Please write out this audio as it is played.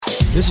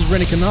This is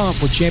Rennie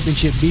Knopf with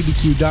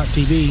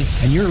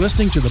ChampionshipBBQ.tv, and you're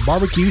listening to the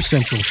Barbecue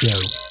Central Show.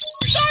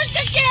 Start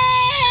the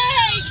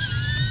game!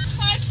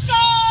 Let's go!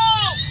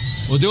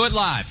 We'll do it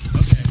live.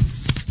 Okay.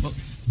 Well,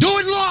 do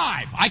it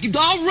live!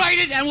 I'll write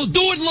it and we'll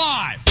do it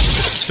live!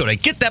 So to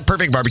get that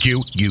perfect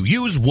barbecue, you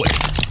use wood.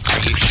 Are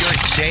you sure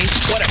it's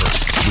safe? Whatever.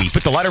 We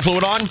put the lighter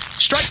fluid on,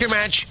 strike your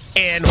match,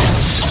 and...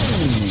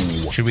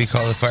 Oh, should we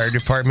call the fire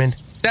department?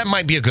 That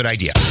might be a good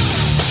idea.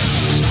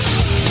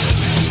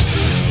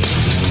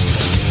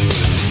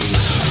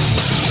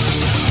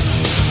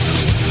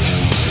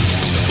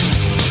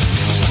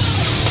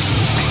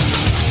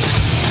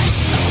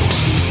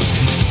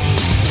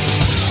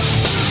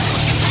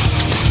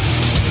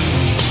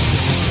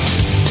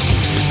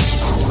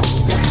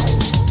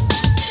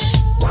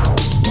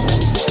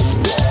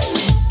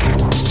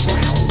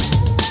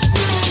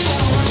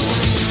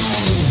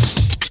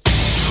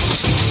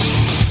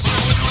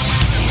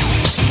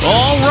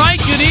 All right,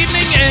 good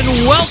evening, and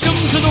welcome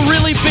to the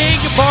Really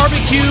Big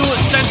Barbecue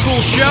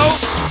Central Show.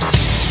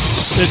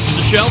 This is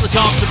the show that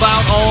talks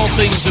about all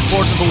things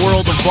important in the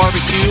world of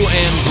barbecue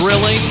and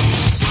grilling,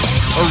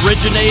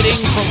 originating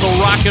from the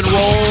Rock and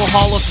Roll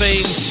Hall of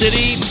Fame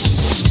city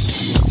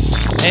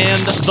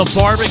and the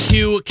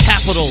barbecue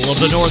capital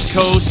of the North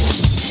Coast,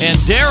 and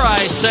dare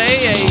I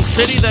say, a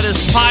city that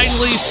has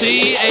finally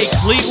seen a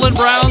Cleveland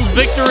Browns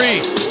victory.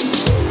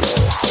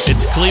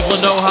 It's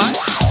Cleveland, Ohio.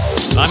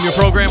 I'm your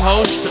program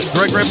host,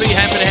 Greg Rippey.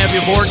 Happy to have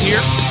you aboard here.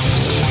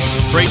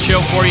 Great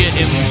show for you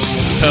in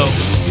tow.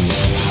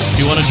 If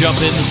you want to jump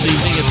in this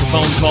evening, it's a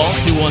phone call,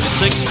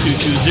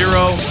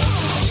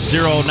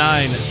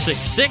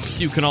 216-220-0966.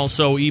 You can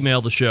also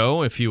email the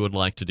show if you would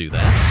like to do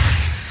that.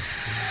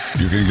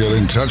 You can get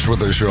in touch with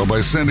the show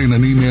by sending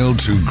an email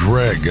to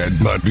Greg at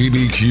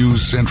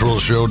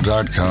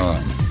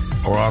bbqcentralshow.com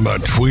or on the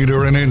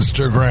Twitter and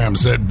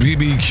Instagrams at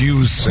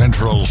BBQ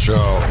Central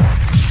Show.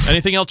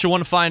 Anything else you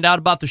want to find out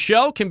about the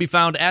show can be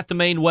found at the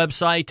main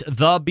website,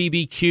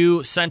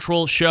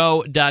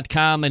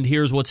 thebbqcentralshow.com. And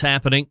here's what's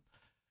happening.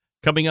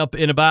 Coming up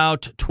in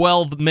about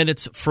 12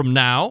 minutes from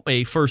now,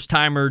 a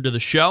first-timer to the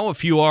show.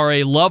 If you are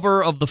a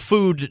lover of the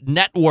Food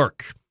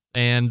Network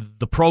and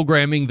the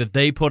programming that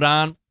they put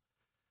on,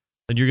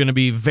 then you're going to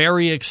be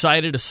very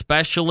excited,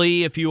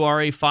 especially if you are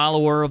a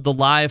follower of the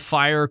live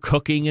fire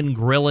cooking and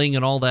grilling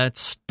and all that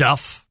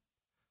stuff.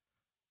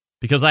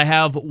 Because I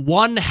have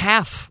one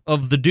half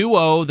of the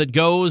duo that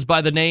goes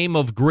by the name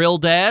of Grill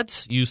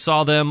Dads. You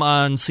saw them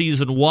on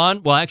season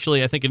 1. Well,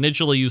 actually, I think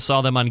initially you saw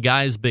them on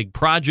Guy's Big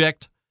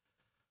Project.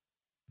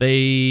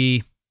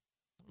 I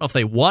don't know if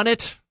they won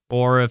it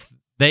or if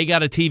they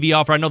got a TV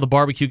offer. I know the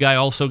barbecue guy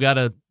also got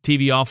a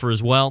TV offer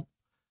as well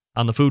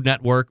on the Food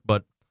Network,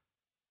 but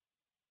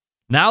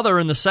now they're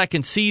in the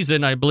second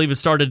season. I believe it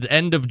started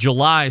end of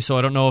July, so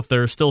I don't know if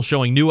they're still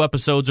showing new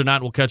episodes or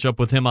not. We'll catch up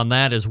with him on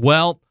that as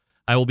well.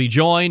 I will be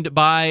joined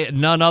by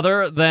none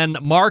other than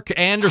Mark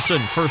Anderson,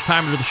 first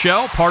timer to the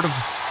show, part of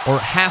or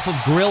half of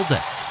Grill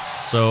Dads.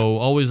 So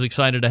always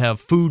excited to have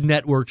Food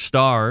Network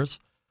stars.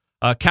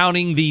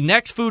 Counting the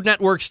next Food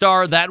Network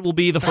star, that will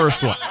be the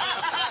first one.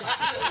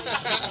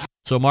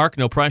 So Mark,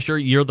 no pressure.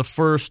 You're the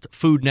first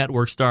Food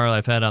Network star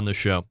I've had on the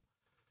show.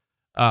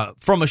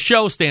 From a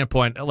show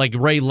standpoint, like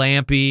Ray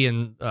Lampy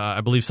and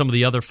I believe some of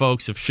the other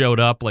folks have showed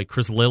up, like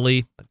Chris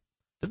Lilly.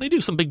 Did they do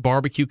some big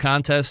barbecue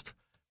contest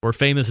where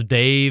Famous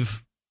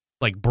Dave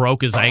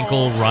broke his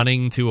ankle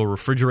running to a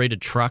refrigerated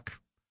truck?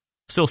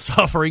 Still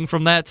suffering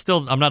from that.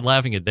 Still, I'm not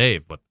laughing at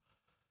Dave, but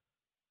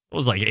it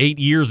was 8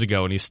 years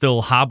ago, and he's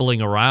still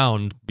hobbling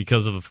around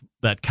because of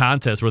that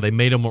contest where they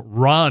made him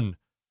run.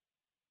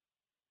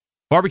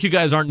 Barbecue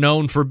guys aren't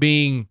known for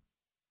being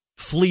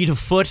fleet of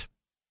foot.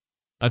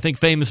 I think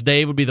Famous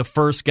Dave would be the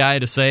first guy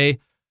to say,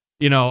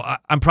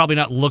 I'm probably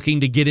not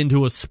looking to get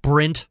into a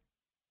sprint.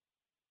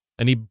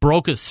 And he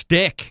broke a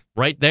stick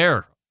right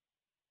there.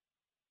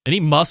 And he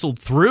muscled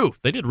through.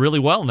 They did really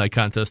well in that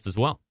contest as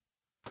well.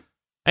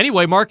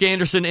 Anyway, Mark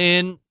Anderson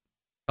in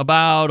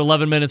about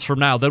 11 minutes from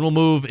now. Then we'll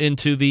move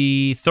into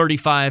the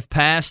 35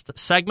 Past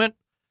segment.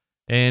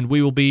 And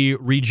we will be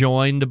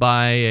rejoined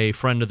by a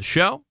friend of the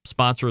show,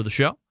 sponsor of the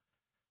show.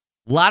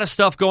 A lot of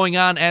stuff going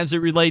on as it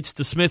relates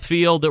to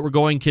Smithfield that we're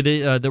going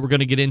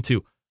to get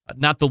into.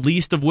 Not the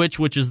least of which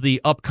is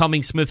the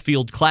upcoming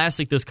Smithfield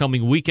Classic this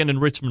coming weekend in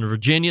Richmond,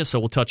 Virginia. So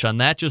we'll touch on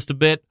that just a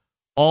bit.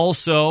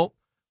 Also,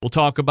 we'll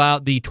talk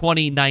about the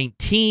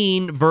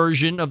 2019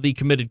 version of the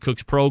Committed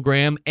Cooks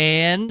program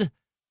and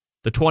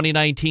the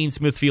 2019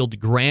 Smithfield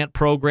Grant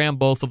program,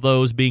 both of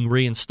those being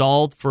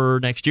reinstalled for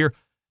next year.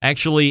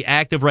 Actually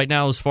active right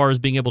now as far as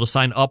being able to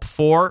sign up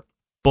for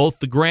both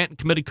the Grant and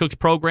Committed Cooks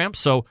programs.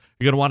 So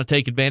you're going to want to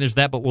take advantage of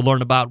that, but we'll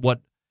learn about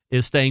what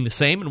is staying the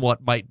same and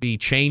what might be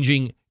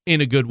changing in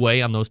a good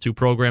way on those two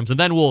programs. And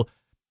then we'll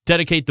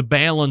dedicate the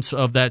balance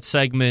of that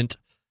segment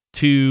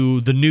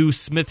to the new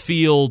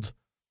Smithfield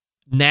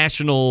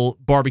National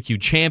Barbecue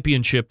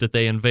Championship that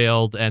they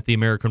unveiled at the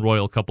American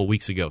Royal a couple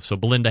weeks ago. So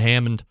Belinda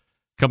Hammond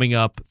coming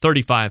up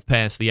 35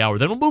 past the hour.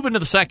 Then we'll move into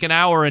the second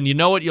hour, and you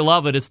know it, you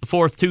love it. It's the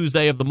fourth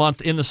Tuesday of the month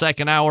in the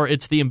second hour.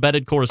 It's the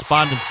Embedded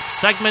Correspondence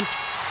segment.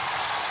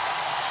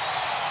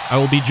 I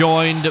will be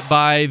joined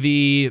by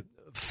the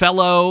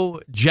fellow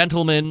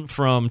gentleman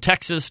from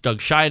Texas, Doug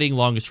Scheiding,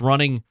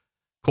 longest-running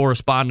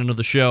correspondent of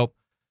the show.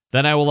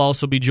 Then I will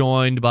also be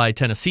joined by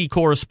Tennessee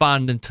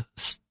correspondent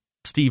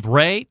Steve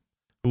Ray,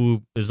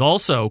 who is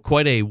also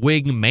quite a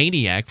Whig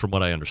maniac from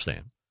what I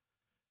understand.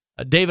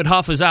 David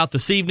Huff is out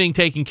this evening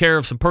taking care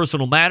of some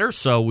personal matters,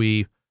 so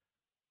we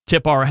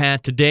tip our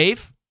hat to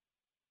Dave.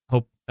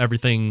 Hope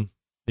everything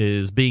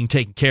is being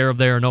taken care of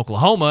there in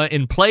Oklahoma.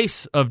 In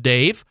place of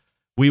Dave,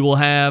 we will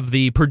have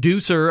the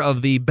producer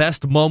of the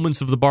best moments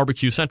of the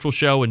Barbecue Central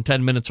show in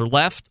 10 minutes or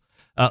less,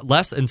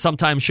 and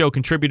sometimes show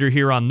contributor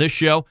here on this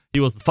show. He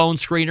was the phone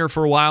screener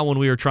for a while when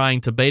we were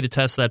trying to beta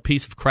test that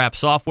piece of crap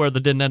software that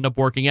didn't end up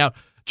working out.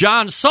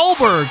 John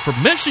Solberg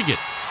from Michigan.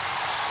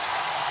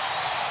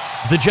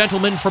 The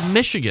gentleman from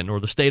Michigan,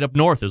 or the state up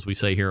north, as we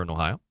say here in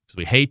Ohio, because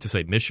we hate to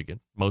say Michigan,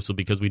 mostly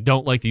because we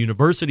don't like the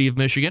University of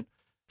Michigan.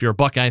 If you're a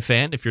Buckeye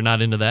fan, if you're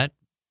not into that,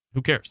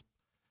 who cares?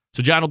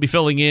 So John will be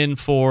filling in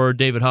for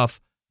David Huff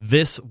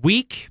this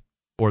week,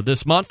 or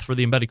this month, for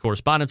the Embedded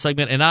Correspondence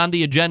segment. And on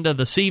the agenda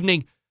this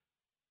evening,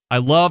 I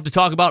love to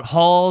talk about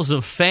Halls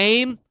of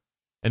Fame,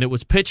 and it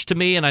was pitched to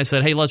me, and I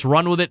said, hey, let's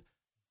run with it.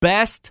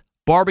 Best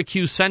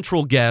Barbecue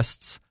Central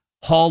guests,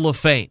 Hall of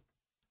Fame.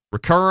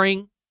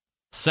 Recurring,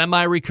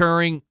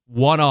 semi-recurring,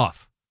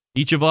 one-off.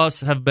 Each of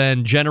us have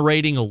been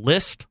generating a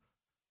list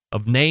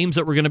of names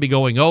that we're going to be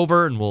going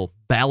over, and we'll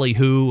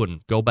ballyhoo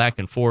and go back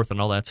and forth and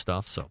all that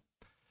stuff. So,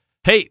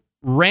 hey,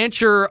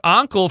 Rancher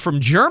Uncle from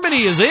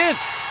Germany is in.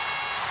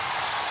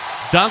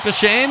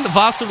 Dankeschön,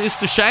 was ist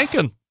zu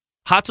schenken?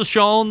 Hat es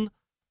schon,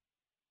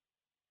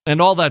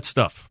 and all that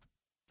stuff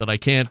that I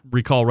can't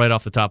recall right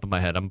off the top of my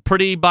head. I'm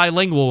pretty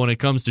bilingual when it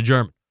comes to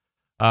German.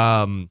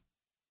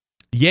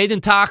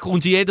 Jeden Tag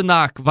und jede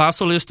Nacht, was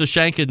soll ist zu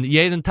schenken?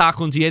 Jeden Tag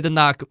und jede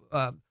Nacht,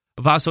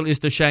 was soll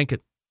ist zu schenken?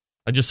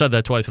 I just said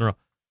that twice in a row.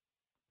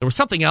 There was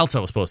something else I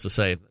was supposed to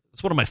say.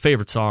 It's one of my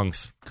favorite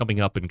songs coming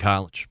up in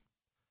college.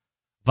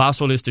 Was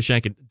soll ist zu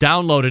schenken?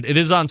 Download it. It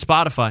is on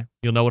Spotify.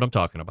 You'll know what I'm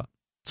talking about.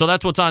 So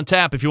that's what's on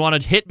tap. If you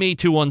want to hit me,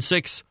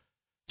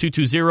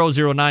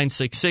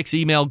 216-220-0966.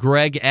 Email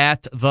Greg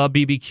at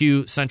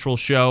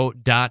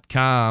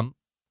thebbqcentralshow.com.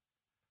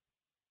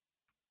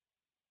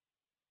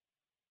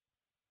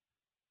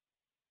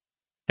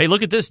 Hey,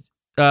 look at this.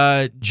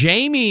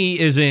 Jamie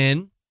is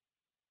in,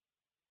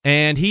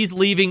 and he's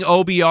leaving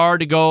OBR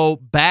to go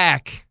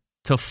back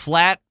to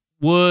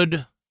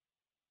Flatwood.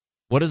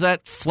 What is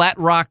that? Flat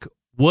Rock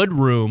Wood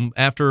Room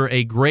after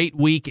a great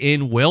week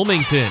in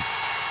Wilmington.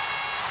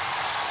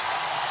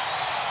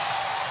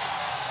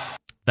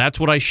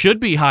 That's what I should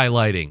be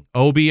highlighting.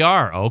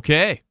 OBR.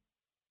 Okay.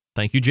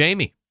 Thank you,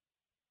 Jamie.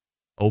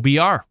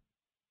 OBR.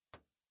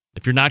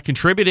 If you're not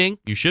contributing,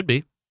 you should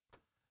be.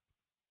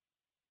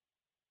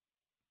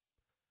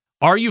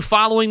 Are you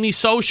following me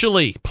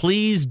socially?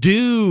 Please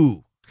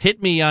do.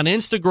 Hit me on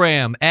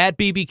Instagram at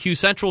BBQ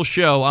Central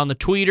Show, on the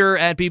Twitter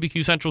at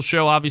BBQ Central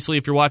Show. Obviously,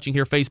 if you're watching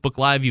here Facebook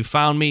Live, you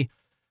found me,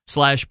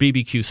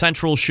 /BBQ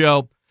Central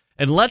Show.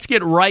 And let's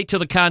get right to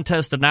the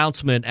contest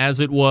announcement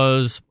as it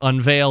was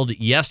unveiled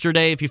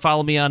yesterday. If you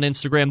follow me on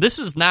Instagram, this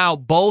is now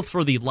both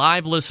for the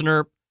live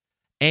listener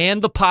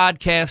and the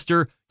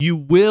podcaster. You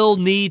will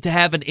need to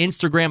have an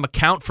Instagram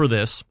account for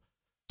this.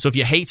 So if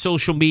you hate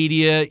social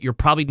media, you're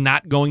probably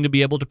not going to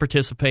be able to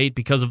participate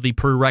because of the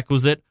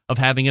prerequisite of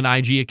having an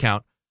IG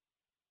account.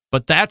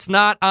 But that's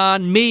not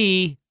on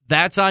me.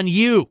 That's on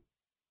you.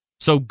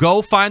 So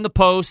go find the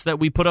post that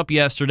we put up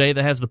yesterday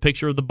that has the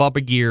picture of the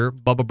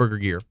Bubba Burger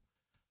gear.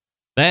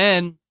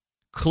 Then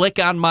click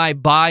on my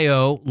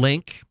bio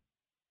link.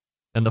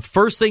 And the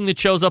first thing that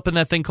shows up in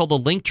that thing called a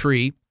link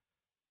tree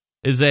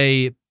is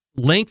a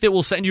link that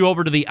will send you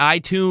over to the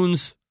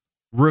iTunes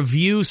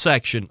review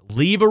section.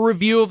 Leave a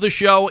review of the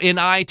show in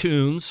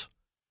iTunes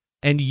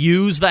and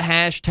use the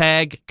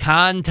hashtag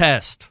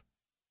contest.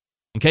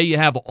 Okay, you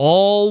have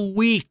all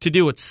week to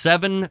do it.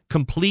 7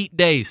 complete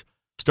days,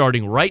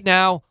 starting right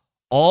now,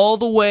 all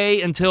the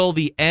way until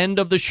the end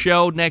of the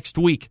show next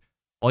week.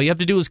 All you have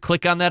to do is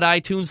click on that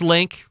iTunes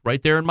link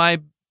right there in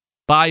my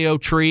bio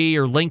tree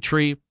or link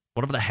tree,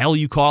 whatever the hell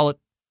you call it.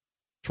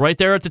 It's right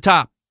there at the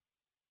top.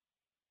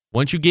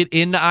 Once you get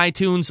into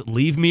iTunes,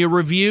 leave me a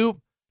review.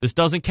 This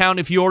doesn't count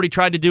if you already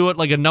tried to do it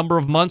like a number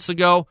of months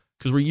ago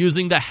because we're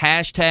using the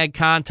hashtag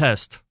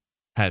contest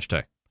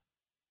hashtag.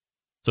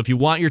 So if you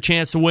want your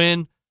chance to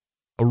win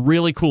a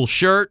really cool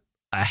shirt,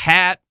 a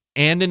hat,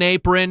 and an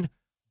apron,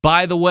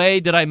 by the way,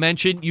 did I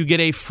mention you get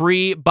a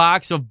free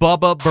box of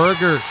Bubba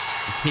Burgers?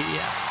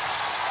 Yeah.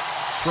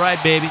 That's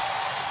right, baby.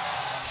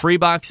 Free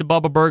box of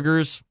Bubba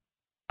Burgers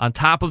on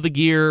top of the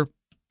gear.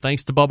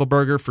 Thanks to Bubba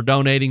Burger for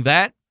donating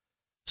that.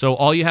 So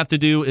all you have to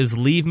do is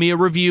leave me a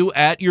review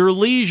at your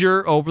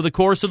leisure over the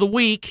course of the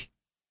week.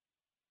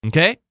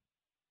 Okay?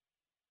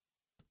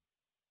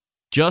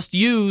 Just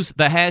use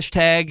the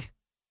hashtag,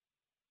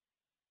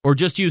 or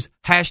just use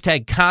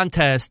hashtag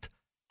contest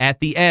at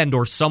the end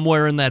or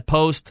somewhere in that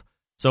post.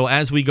 So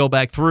as we go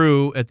back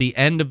through at the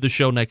end of the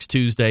show next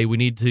Tuesday, we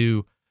need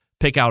to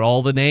pick out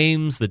all the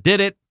names that did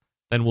it.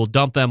 Then we'll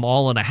dump them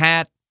all in a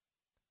hat,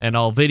 and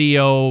I'll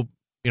video,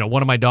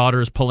 one of my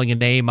daughters pulling a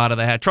name out of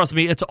the hat. Trust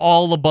me, it's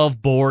all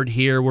above board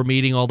here. We're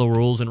meeting all the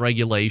rules and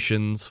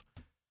regulations,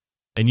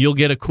 and you'll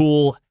get a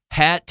cool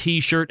hat,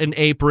 T-shirt, and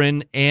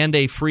apron, and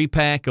a free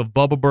pack of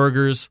Bubba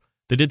Burgers.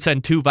 They did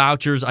send 2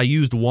 vouchers. I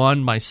used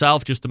one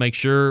myself just to make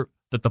sure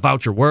that the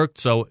voucher worked,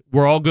 so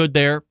we're all good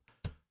there.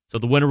 So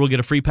the winner will get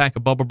a free pack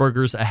of Bubba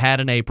Burgers, a hat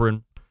and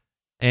apron,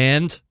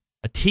 and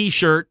a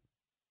T-shirt.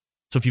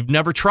 So if you've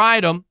never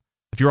tried them,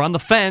 if you're on the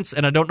fence,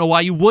 and I don't know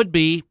why you would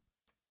be,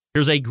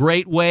 here's a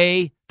great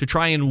way to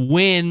try and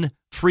win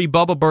free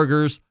Bubba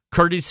Burgers,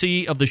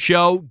 courtesy of the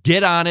show.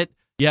 Get on it.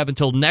 You have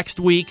until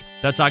next week.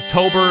 That's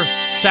October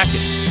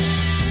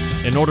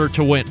 2nd in order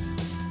to win.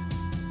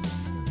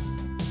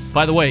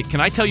 By the way,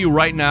 can I tell you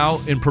right now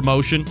in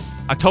promotion,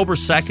 October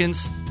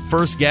 2nd's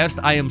first guest,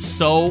 I am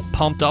so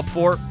pumped up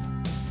for.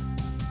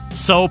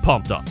 So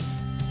pumped up.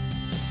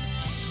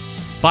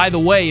 By the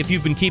way, if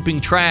you've been keeping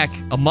track,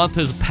 a month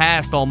has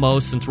passed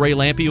almost since Ray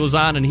Lampe was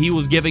on, and he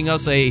was giving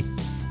us a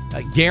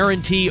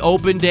guarantee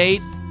open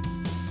date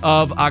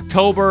of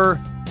October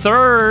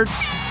 3rd.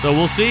 So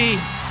we'll see.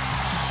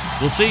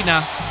 We'll see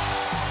now.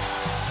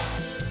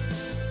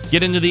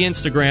 Get into the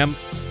Instagram.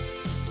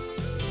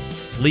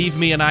 Leave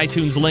me an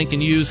iTunes link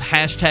and use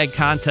hashtag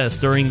contest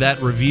during that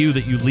review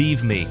that you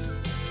leave me.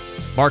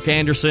 Mark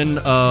Anderson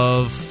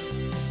of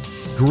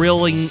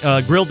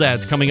Grill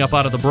Dads coming up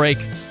out of the break.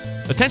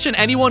 Attention,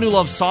 anyone who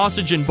loves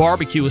sausage and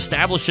barbecue,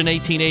 established in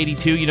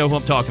 1882. You know who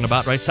I'm talking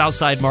about, right?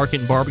 Southside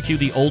Market and Barbecue,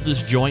 the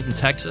oldest joint in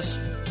Texas.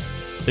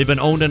 They've been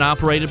owned and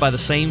operated by the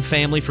same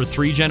family for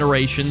 3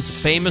 generations,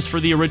 famous for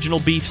the original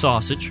beef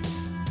sausage.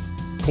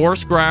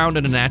 Coarse ground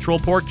and a natural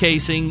pork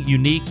casing,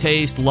 unique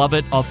taste, love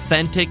it.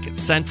 Authentic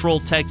Central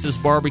Texas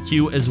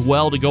barbecue as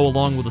well to go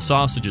along with the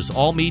sausages.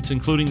 All meats,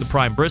 including the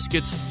prime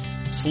briskets,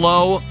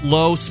 slow,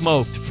 low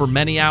smoked for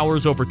many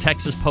hours over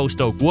Texas post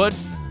oak wood.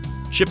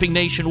 Shipping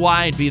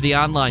nationwide via the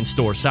online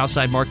store,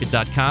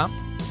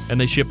 SouthsideMarket.com.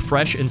 And they ship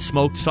fresh and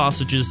smoked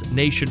sausages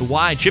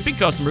nationwide. Shipping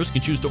customers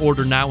can choose to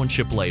order now and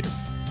ship later.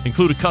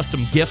 Include a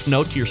custom gift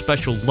note to your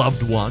special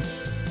loved one.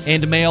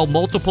 And mail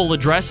multiple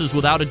addresses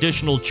without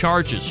additional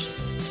charges,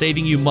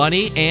 saving you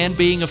money and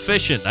being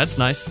efficient. That's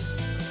nice.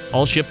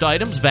 All shipped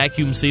items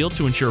vacuum sealed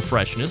to ensure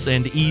freshness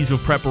and ease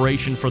of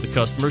preparation for the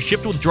customer.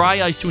 Shipped with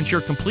dry ice to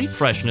ensure complete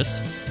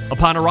freshness.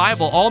 Upon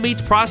arrival, all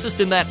meats processed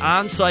in that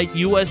on-site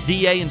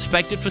USDA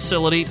inspected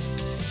facility.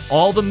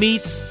 All the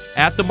meats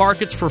at the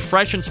markets for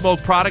fresh and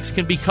smoked products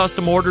can be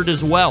custom ordered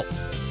as well.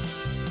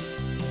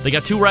 They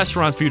got 2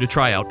 restaurants for you to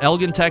try out.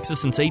 Elgin,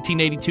 Texas since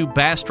 1882.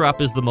 Bastrop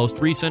is the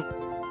most recent.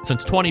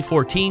 Since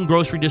 2014,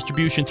 grocery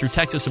distribution through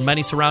Texas and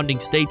many surrounding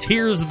states.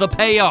 Here's the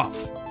payoff.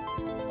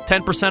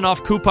 10%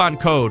 off coupon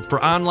code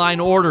for online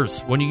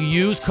orders when you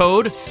use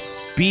code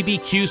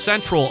BBQ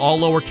Central, all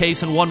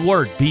lowercase and one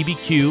word,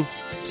 BBQ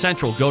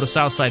Central. Go to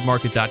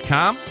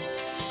SouthsideMarket.com.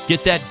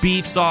 Get that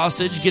beef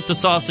sausage, get the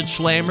sausage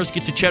slammers,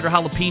 get the cheddar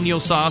jalapeno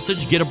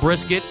sausage, get a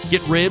brisket,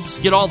 get ribs,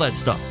 get all that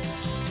stuff.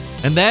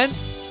 And then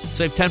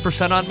save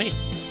 10% on me.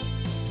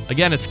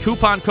 Again, it's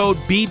coupon code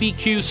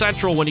BBQ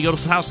Central when you go to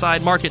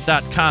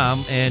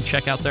SouthsideMarket.com and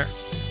check out there.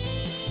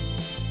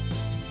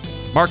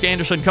 Mark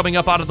Anderson coming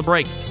up out of the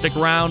break. Stick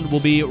around. We'll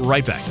be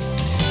right back.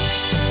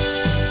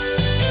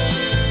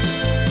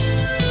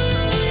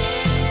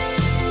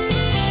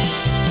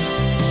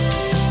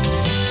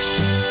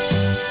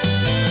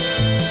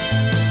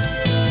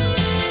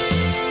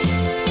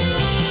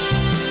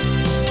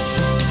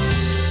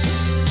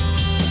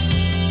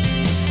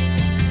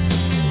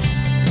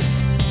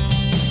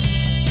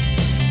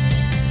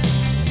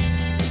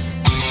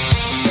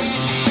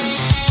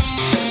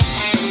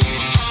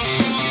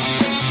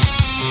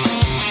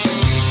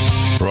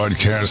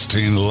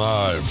 Broadcasting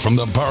live from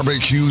the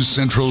Barbecue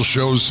Central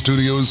Show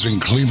studios in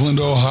Cleveland,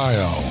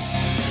 Ohio.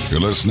 You're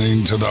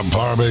listening to the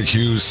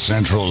Barbecue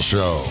Central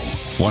Show.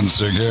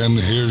 Once again,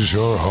 here's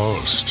your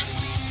host,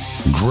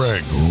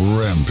 Greg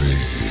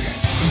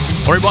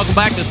Rempe. All right, welcome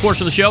back to this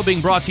portion of the show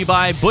being brought to you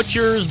by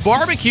Butcher's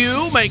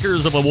Barbecue,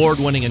 makers of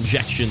award-winning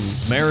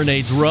injections,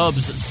 marinades,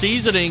 rubs,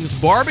 seasonings,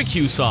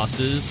 barbecue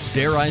sauces,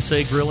 dare I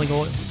say grilling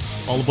oil.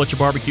 All the Butcher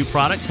Barbecue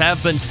products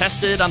have been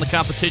tested on the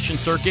competition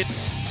circuit,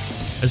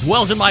 as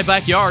well as in my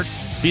backyard.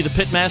 Be the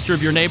pitmaster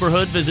of your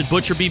neighborhood. Visit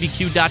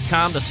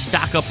butcherbbq.com to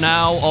stock up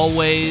now.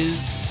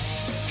 Always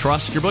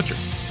trust your butcher.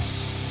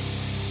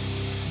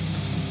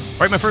 All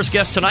right, my first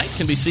guest tonight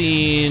can be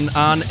seen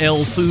on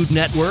El Food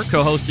Network,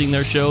 co-hosting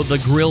their show, The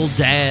Grill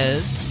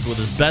Dads, with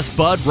his best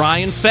bud,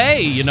 Ryan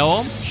Fay. You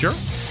know him? Sure.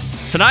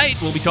 Tonight,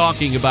 we'll be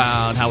talking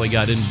about how he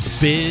got into the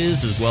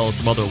biz, as well as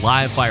some other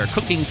live fire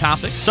cooking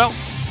topics. So,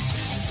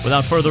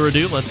 without further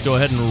ado, let's go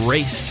ahead and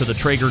race to the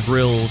Traeger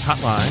Grills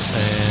hotline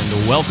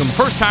and welcome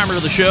first-timer to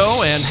the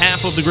show and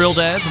half of the Grill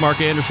Dads, Mark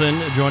Anderson,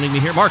 joining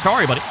me here. Mark, how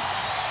are you, buddy?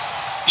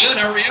 Good,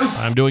 how are you?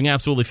 I'm doing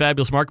absolutely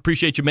fabulous, Mark.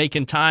 Appreciate you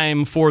making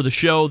time for the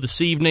show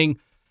this evening.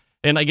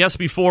 And I guess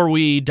before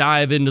we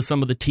dive into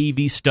some of the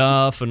TV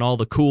stuff and all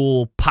the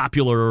cool,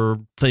 popular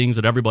things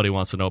that everybody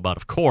wants to know about,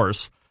 of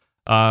course,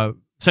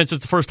 since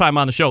it's the first time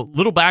on the show,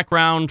 little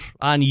background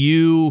on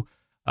you,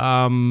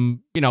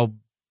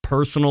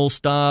 personal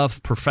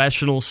stuff,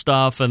 professional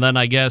stuff, and then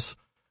I guess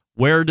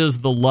where does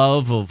the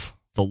love of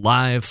the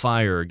live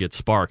fire get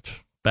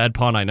sparked? Bad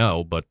pun, I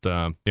know, but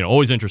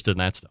always interested in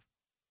that stuff.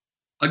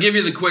 I'll give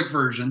you the quick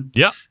version.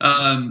 Yeah.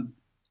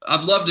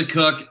 I've loved to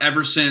cook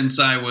ever since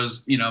I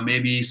was,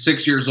 maybe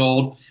 6 years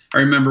old. I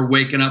remember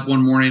waking up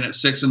one morning at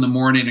 6 a.m.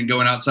 and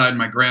going outside.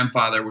 My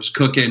grandfather was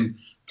cooking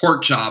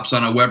pork chops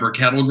on a Weber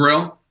kettle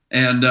grill,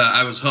 and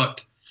I was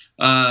hooked.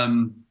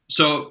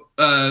 So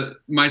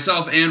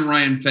myself and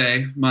Ryan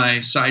Fay, my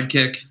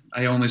sidekick,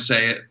 I only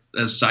say it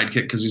as sidekick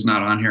because he's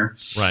not on here.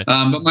 Right.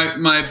 But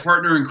my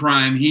partner in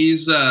crime, he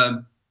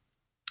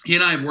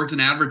and I have worked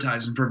in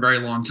advertising for a very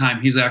long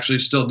time. He's actually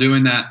still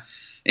doing that.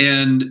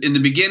 And in the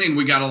beginning,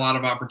 we got a lot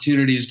of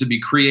opportunities to be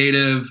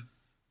creative.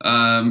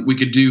 We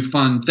could do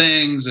fun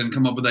things and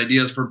come up with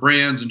ideas for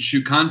brands and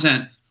shoot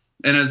content.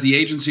 And as the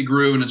agency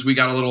grew and as we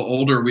got a little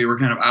older, we were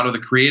kind of out of the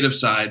creative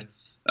side.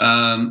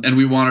 And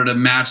we wanted to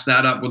match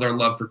that up with our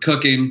love for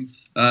cooking.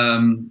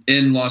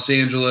 In Los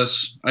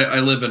Angeles, I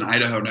live in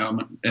Idaho now.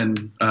 I'm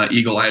in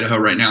Eagle, Idaho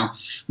right now.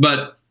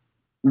 But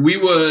we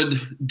would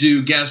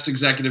do guest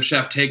executive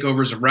chef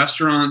takeovers of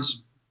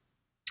restaurants.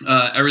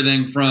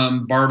 Everything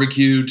from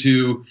barbecue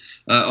to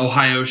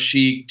Ohio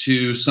chic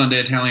to Sunday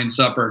Italian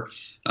supper.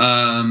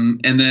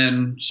 And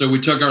then, so we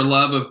took our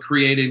love of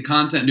creating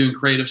content, doing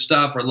creative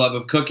stuff, our love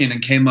of cooking,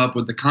 and came up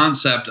with the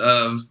concept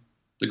of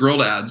the Grill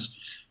Dads.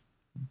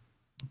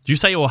 Did you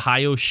say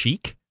Ohio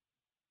chic?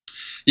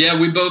 Yeah,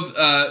 we both,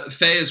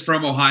 Faye is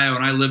from Ohio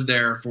and I lived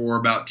there for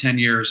about 10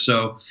 years.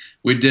 So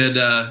we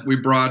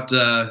brought,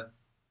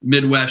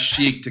 Midwest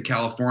chic to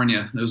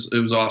California. It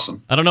was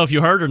awesome. I don't know if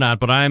you heard or not,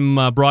 but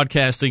I'm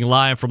broadcasting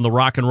live from the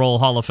Rock and Roll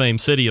Hall of Fame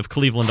city of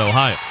Cleveland,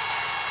 Ohio.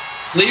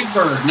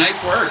 Cleveland,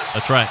 nice work.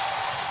 That's right.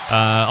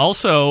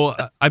 Also,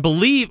 I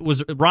believe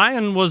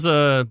Ryan was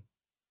a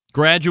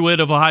graduate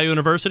of Ohio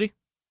University?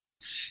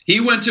 He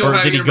went to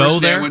Ohio University. Go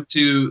there? I went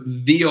to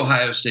the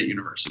Ohio State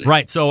University.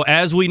 Right. So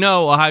as we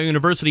know, Ohio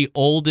University,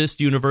 oldest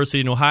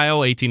university in Ohio,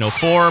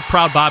 1804.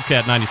 Proud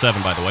Bobcat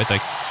 97, by the way.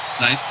 Thank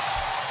you. Nice.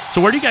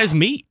 So where do you guys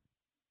meet?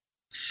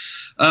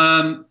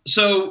 I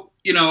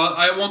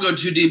won't go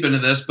too deep into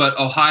this, but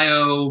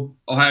Ohio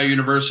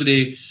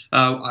University,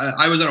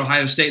 I was at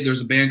Ohio State. There's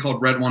a band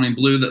called Red, White, and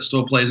Blue that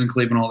still plays in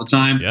Cleveland all the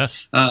time.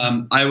 Yes.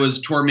 I was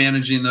tour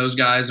managing those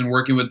guys and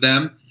working with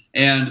them,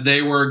 and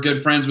they were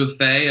good friends with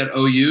Faye at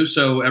OU.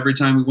 So every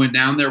time we went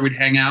down there, we'd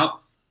hang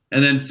out.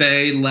 And then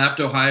Faye left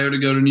Ohio to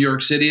go to New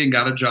York City and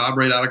got a job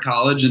right out of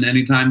college. And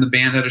anytime the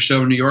band had a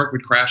show in New York,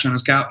 we'd crash on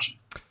his couch.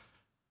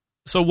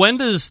 So when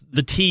does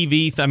the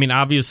TV,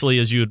 obviously,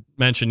 as you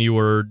mentioned, you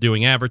were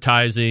doing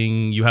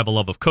advertising, you have a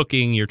love of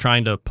cooking, you're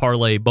trying to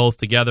parlay both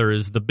together.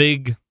 Is the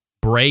big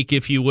break,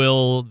 if you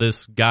will,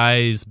 this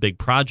guy's big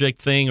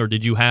project thing, or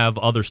did you have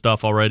other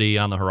stuff already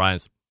on the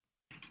horizon?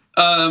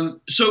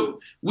 So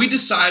we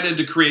decided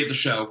to create the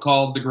show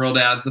called The Grill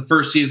Dads. The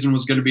first season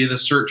was going to be the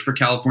search for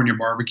California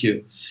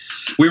barbecue.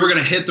 We were going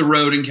to hit the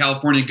road in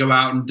California, go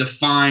out and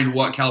define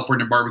what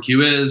California barbecue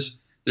is.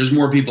 There's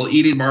more people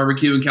eating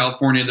barbecue in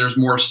California. There's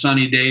more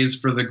sunny days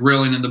for the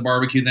grilling and the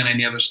barbecue than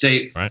any other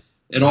state. Right.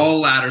 It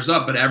all ladders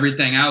up, but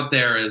everything out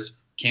there is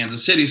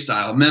Kansas City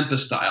style,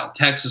 Memphis style,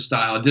 Texas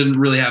style. It didn't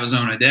really have its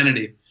own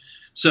identity.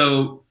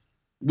 So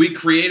we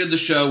created the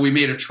show. We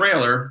made a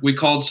trailer. We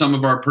called some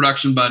of our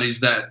production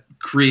buddies that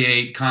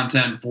create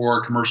content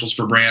for commercials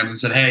for brands and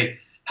said, hey,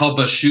 help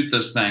us shoot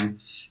this thing.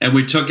 And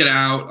we took it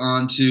out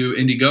onto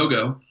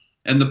Indiegogo.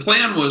 And the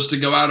plan was to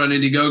go out on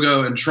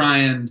Indiegogo and try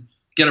and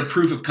get a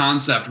proof of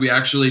concept. We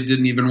actually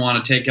didn't even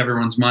want to take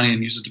everyone's money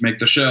and use it to make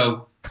the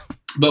show.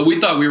 But we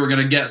thought we were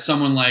going to get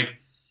someone like,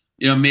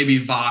 maybe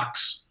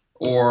Vox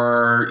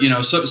or,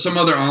 some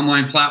other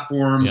online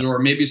platforms, or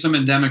maybe some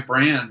endemic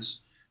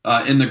brands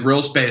in the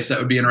grill space that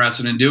would be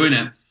interested in doing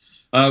it.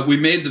 We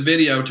made the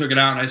video, took it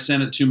out, and I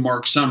sent it to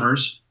Mark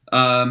Summers,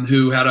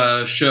 who had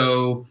a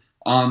show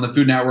on the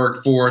Food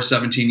Network for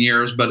 17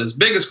 years. But his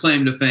biggest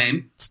claim to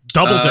fame...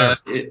 Double Dare.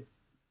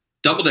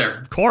 Double Dare.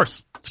 Of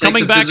course. It's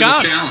coming back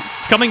out. Challenge.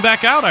 It's coming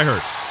back out, I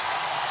heard.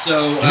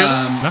 So,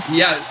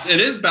 yeah,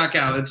 it is back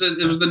out.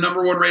 It was the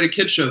 #1 rated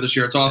kids show this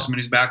year. It's awesome, and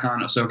he's back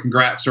on it. So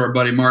congrats to our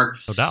buddy Mark.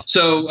 No doubt.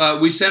 So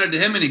we sent it to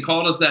him, and he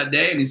called us that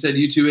day, and he said,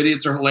 you two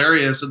idiots are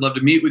hilarious. I'd love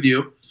to meet with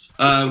you.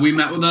 We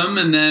met with him,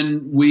 and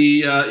then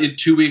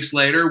 2 weeks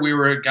later, we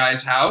were at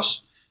Guy's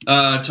house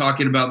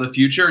talking about the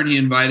future, and he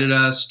invited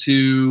us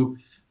to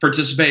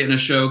participate in a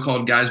show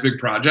called Guy's Big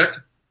Project.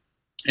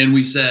 And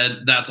we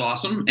said, that's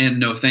awesome, and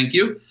no thank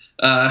you.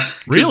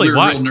 Really? We were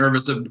Why? real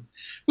nervous.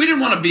 We didn't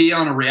want to be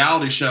on a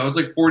reality show. It's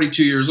like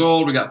 42 years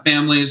old. We got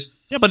families.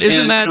 Yeah, but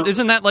isn't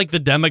that like the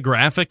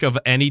demographic of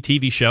any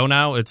TV show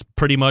now? It's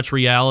pretty much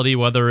reality,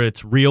 whether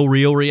it's real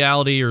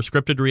reality or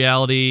scripted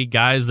reality.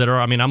 Guys that are,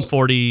 I'm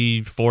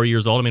 44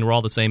 years old. We're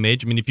all the same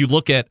age. If you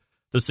look at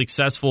the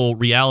successful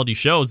reality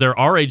shows. They're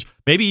our age,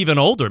 maybe even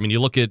older. I mean, you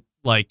look at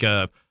like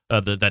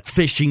that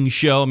fishing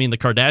show. I mean, the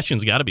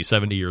Kardashians got to be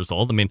 70 years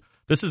old. I mean,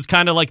 this is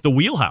kind of like the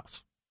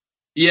wheelhouse.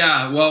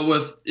 Yeah, well,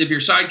 if your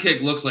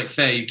sidekick looks like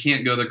Faye, you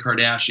can't go the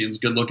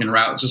Kardashians good-looking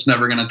route. It's just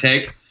never going to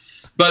take.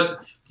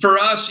 But for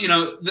us,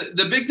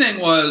 the big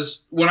thing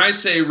was, when I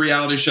say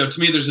reality show, to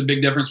me, there's a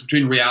big difference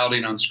between reality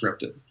and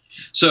unscripted.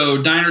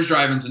 So Diners,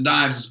 Drive-Ins, and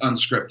Dives is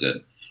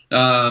unscripted,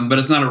 but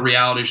it's not a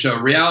reality show.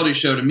 A reality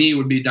show to me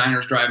would be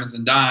Diners, Drive-Ins,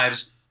 and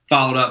Dives,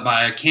 followed up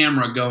by a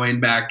camera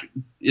going back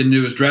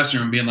into his dressing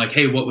room and being like,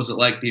 hey, what was it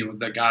like being with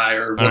that guy,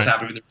 or what's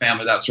happening with their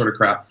family, that sort of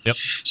crap. Yep.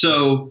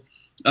 So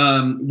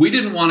we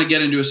didn't want to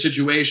get into a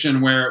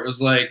situation where it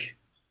was like,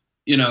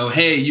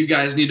 hey, you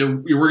guys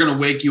we're going to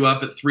wake you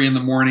up at 3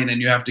 a.m.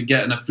 and you have to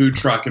get in a food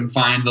truck and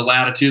find the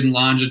latitude and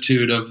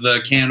longitude of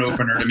the can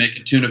opener to make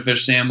a tuna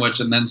fish sandwich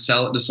and then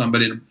sell it to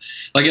somebody.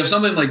 Like, if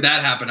something like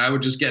that happened, I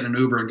would just get in an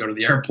Uber and go to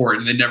the airport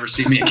and they'd never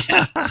see me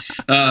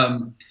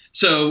again.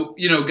 So,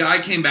 Guy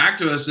came back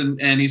to us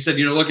and he said,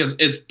 look,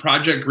 it's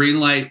Project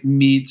Greenlight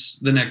meets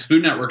the next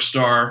Food Network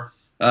star.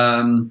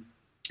 And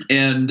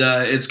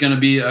it's going to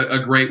be a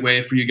great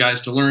way for you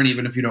guys to learn,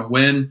 even if you don't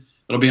win.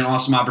 It'll be an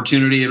awesome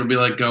opportunity. It'll be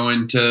like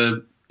going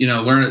to,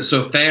 learn it.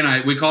 So Faye and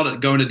I, we called it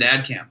going to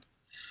dad camp.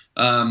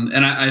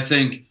 And I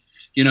think,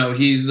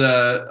 he's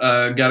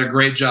got a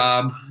great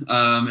job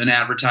in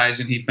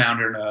advertising. He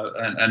founded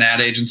an ad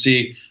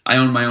agency. I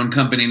own my own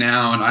company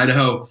now in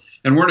Idaho,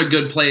 and we're in a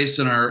good place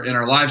in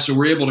our lives. So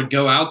we're able to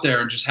go out there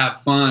and just have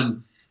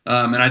fun.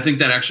 And I think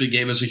that actually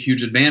gave us a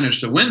huge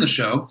advantage to win the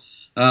show.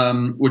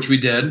 Which we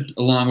did,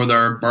 along with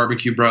our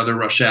barbecue brother,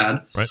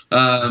 Rashad. Right.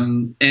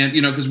 And,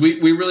 because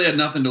we really had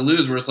nothing to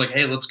lose. We're just like,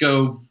 hey, let's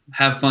go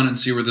have fun and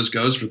see where this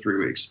goes for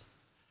 3 weeks.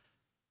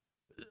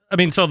 I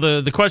mean, so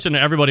the question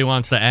that everybody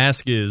wants to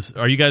ask is,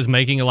 are you guys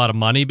making a lot of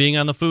money being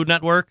on the Food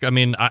Network? I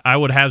mean, I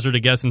would hazard a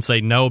guess and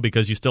say no,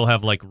 because you still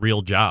have, like,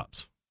 real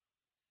jobs.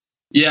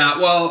 Yeah,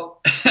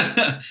 well,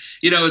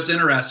 it's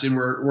interesting.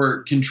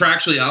 We're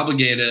contractually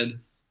obligated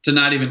to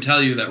not even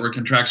tell you that we're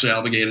contractually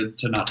obligated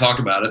to not talk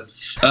about it.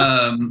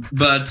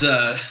 But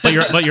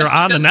you're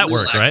on the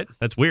network, right?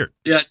 That's weird.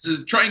 Yeah,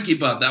 try and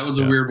keep up. That was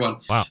a weird one.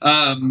 Wow.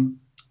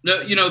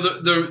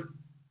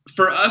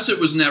 For us, it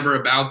was never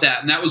about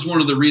that. And that was one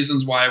of the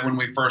reasons why when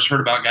we first heard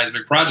about Guy's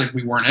Big Project,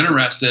 we weren't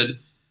interested,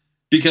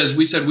 because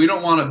we said we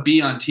don't want to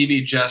be on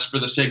TV just for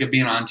the sake of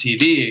being on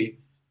TV,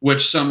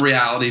 which some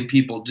reality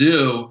people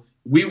do.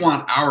 We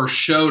want our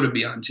show to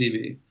be on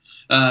TV.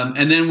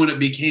 And then when it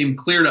became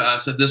clear to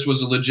us that this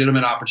was a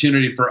legitimate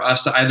opportunity for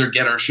us to either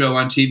get our show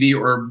on TV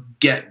or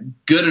get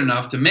good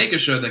enough to make a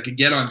show that could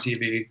get on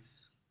TV,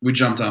 we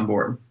jumped on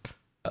board.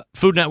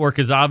 Food Network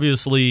is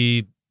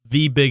obviously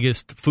the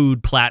biggest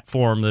food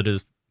platform that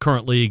is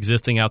currently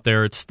existing out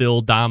there. It's still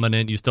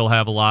dominant. You still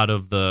have a lot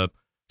of the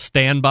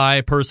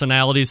standby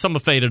personalities. Some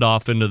have faded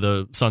off into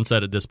the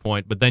sunset at this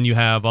point, but then you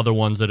have other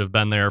ones that have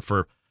been there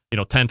for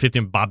 10,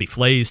 15. Bobby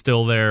Flay's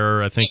still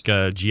there. I think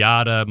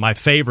Giada. My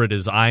favorite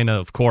is Ina,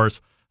 of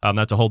course.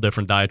 That's a whole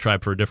different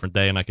diatribe for a different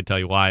day, and I can tell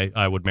you why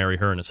I would marry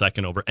her in a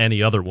second over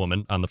any other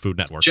woman on the Food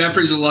Network.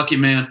 Jeffrey's a lucky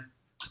man.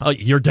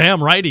 You're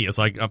damn right he is.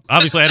 Like,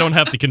 obviously, I don't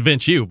have to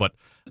convince you, but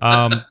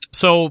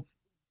so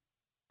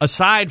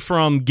aside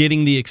from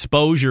getting the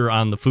exposure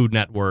on the Food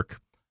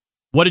Network,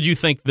 what did you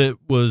think that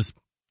was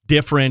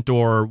different,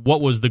 or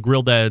what was the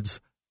Grill Dad's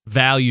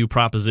value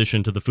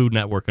proposition to the Food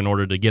Network in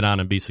order to get on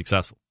and be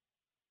successful?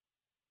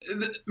 I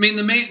mean,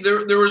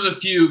 there was a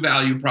few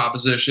value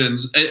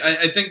propositions.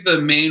 I think the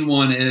main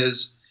one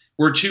is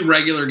we're two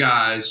regular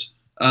guys,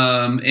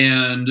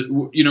 and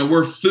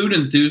we're food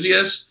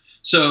enthusiasts.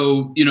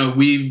 So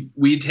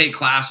we take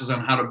classes on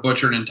how to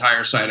butcher an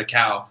entire side of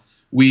cow.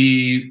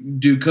 We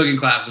do cooking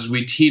classes.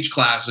 We teach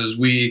classes.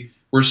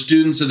 We're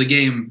students of the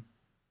game.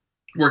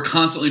 We're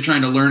constantly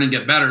trying to learn and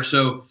get better.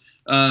 So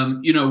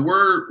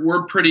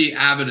we're pretty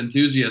avid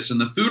enthusiasts in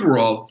the food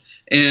world,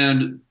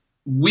 and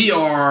we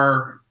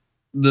are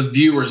the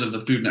viewers of the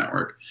Food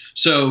Network.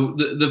 So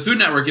the Food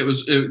Network,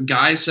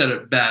 Guy said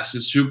it best.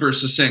 It's super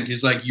succinct.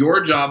 He's like,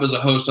 your job as a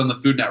host on the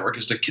Food Network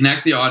is to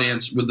connect the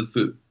audience with the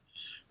food,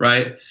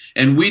 right?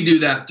 And we do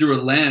that through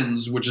a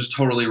lens which is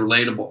totally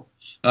relatable.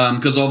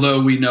 Because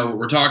although we know what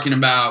we're talking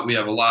about, we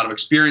have a lot of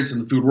experience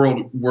in the food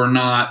world, we're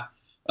not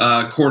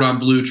cordon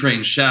bleu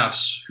trained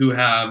chefs who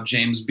have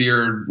James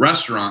Beard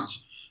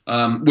restaurants,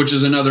 which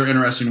is another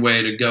interesting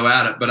way to go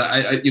at it. But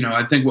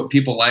I think what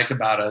people like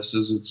about us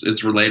is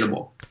it's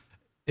relatable.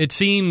 It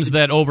seems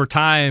that over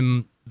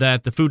time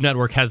that the Food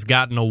Network has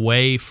gotten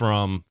away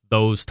from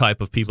those type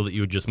of people that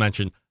you had just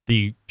mentioned.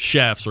 The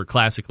chefs are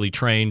classically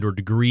trained or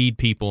degreed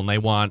people, and they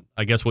want,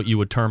 I guess, what you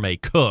would term a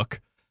cook.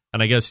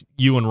 And I guess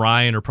you and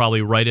Ryan are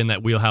probably right in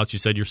that wheelhouse. You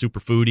said you're super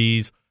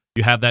foodies.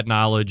 You have that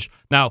knowledge.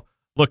 Now,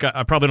 look,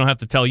 I probably don't have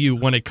to tell you,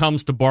 when it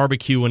comes to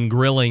barbecue and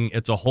grilling,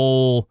 it's a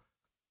whole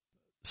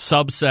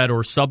subset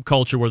or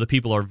subculture where the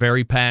people are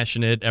very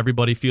passionate.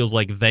 Everybody feels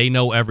like they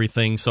know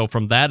everything. So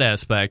from that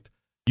aspect,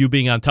 you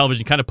being on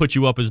television kind of puts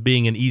you up as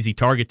being an easy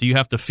target. Do you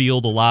have to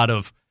field a lot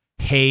of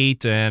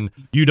hate and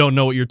you don't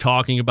know what you're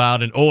talking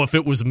about and, oh, if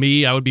it was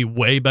me, I would be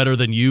way better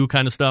than you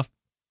kind of stuff?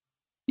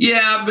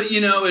 Yeah, but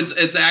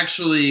it's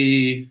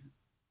actually,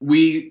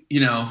 we,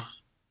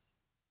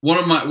 one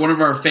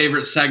of our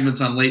favorite segments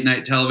on late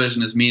night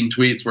television is mean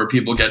tweets, where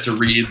people get to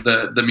read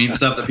the mean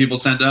stuff that people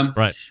send them.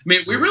 Right. I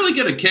mean, we really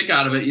get a kick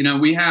out of it.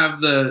 We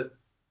have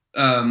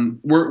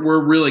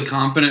we're really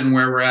confident in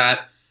where we're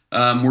at.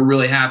 We're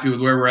really happy with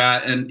where we're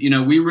at. And,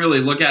 we really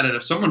look at it.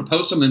 If someone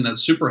posts something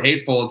that's super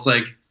hateful, it's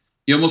like,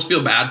 you almost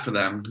feel bad for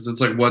them, because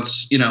it's like, what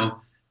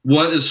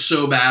is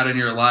so bad in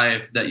your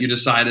life that you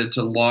decided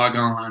to log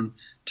on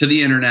to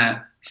the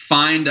internet,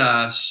 find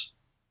us,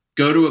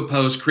 go to a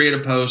post, create a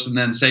post, and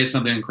then say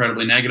something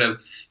incredibly negative.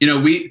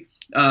 We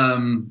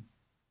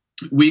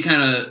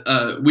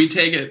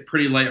take it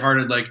pretty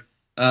lighthearted. Like,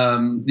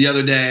 the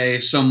other day,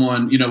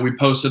 someone, we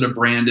posted a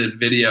branded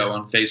video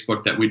on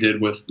Facebook that we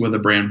did with a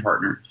brand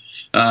partner.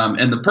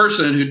 And the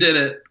person who did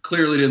it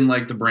clearly didn't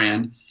like the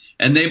brand.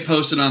 And they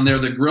posted on there,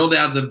 the Grill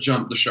Dads have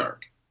jumped the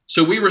shark.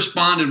 So we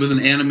responded with an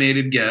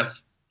animated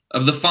GIF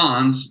of the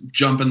Fonz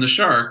jumping the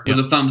shark with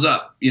a thumbs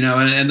up,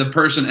 and the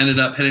person ended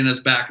up hitting us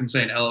back and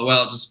saying,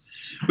 LOL.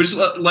 We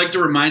just like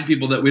to remind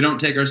people that we don't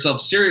take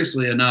ourselves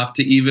seriously enough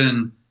to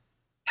even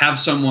have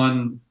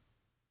someone,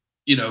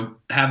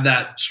 have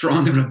that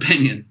strong of an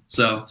opinion.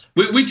 So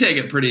we take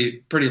it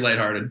pretty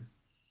lighthearted.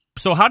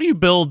 So how do you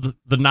build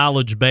the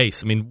knowledge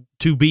base? I mean,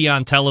 to be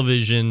on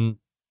television,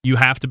 you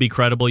have to be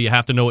credible. You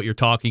have to know what you're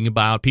talking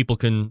about. People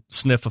can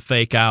sniff a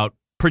fake out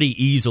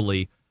pretty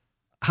easily.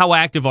 How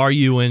active are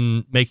you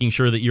in making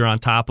sure that you're on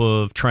top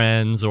of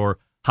trends, or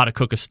how to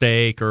cook a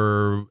steak,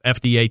 or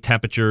FDA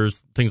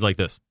temperatures, things like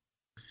this?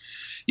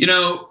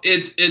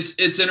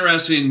 It's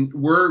interesting.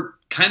 We're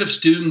kind of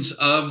students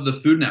of the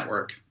Food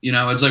Network.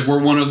 It's like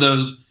we're one of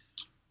those.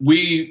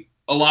 A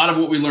lot of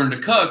what we learned to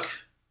cook,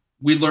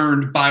 we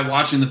learned by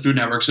watching the Food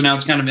Network. So now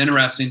it's kind of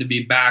interesting to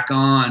be back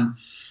on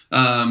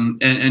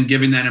and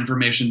giving that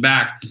information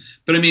back.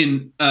 But I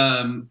mean,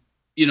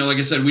 like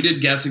I said, we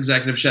did guest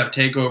executive chef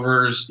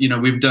takeovers.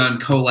 We've done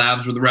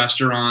collabs with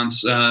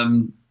restaurants.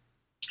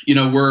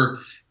 We're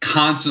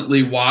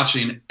constantly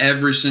watching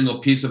every single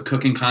piece of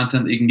cooking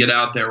content that you can get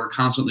out there. We're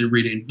constantly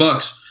reading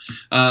books.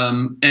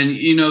 And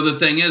the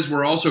thing is,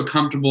 we're also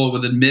comfortable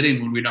with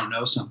admitting when we don't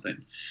know something.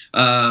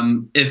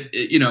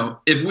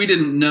 If we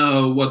didn't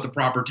know what the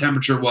proper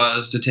temperature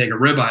was to take a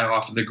ribeye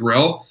off of the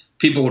grill,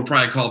 people would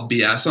probably call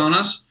BS on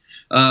us.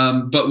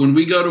 But when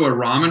we go to a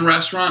ramen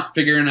restaurant,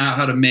 figuring out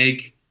how to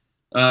make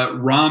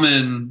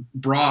ramen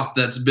broth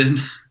that's been,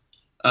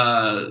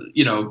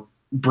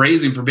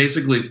 braising for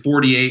basically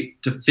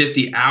 48 to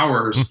 50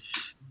 hours,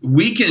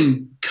 we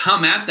can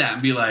come at that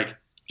and be like,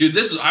 dude,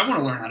 I want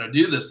to learn how to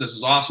do this. This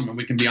is awesome. And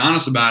we can be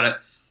honest about it,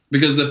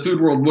 because the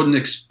food world wouldn't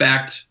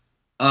expect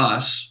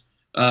us,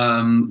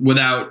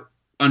 without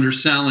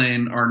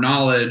underselling our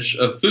knowledge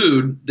of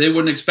food, they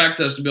wouldn't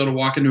expect us to be able to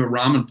walk into a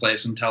ramen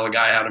place and tell a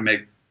guy how to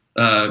make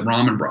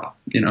ramen broth,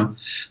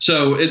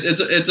 So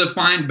it's a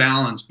fine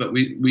balance, but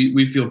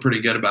we feel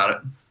pretty good about it.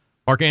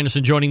 Mark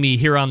Anderson joining me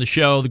here on the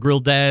show,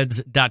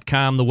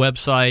 thegrildads.com, the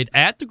website,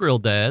 at The Grill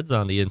Dads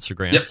on the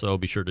Instagram. Yep. So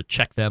be sure to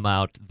check them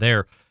out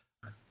there.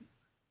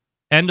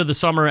 End of the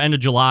summer, end of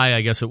July, I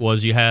guess it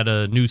was, you had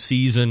a new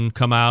season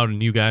come out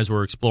and you guys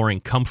were exploring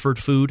comfort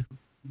food.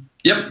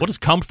 Yep. What does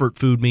comfort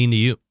food mean to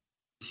you?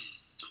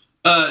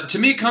 To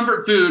me,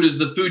 comfort food is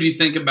the food you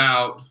think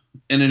about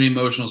in an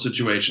emotional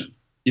situation.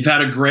 You've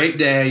had a great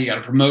day, you got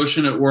a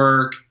promotion at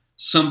work,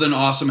 something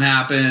awesome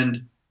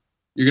happened,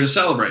 you're going to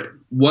celebrate.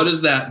 What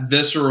is that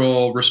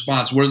visceral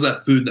response? What is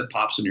that food that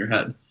pops in your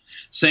head?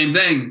 Same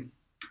thing,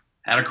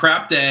 had a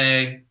crap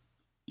day,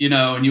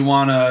 and you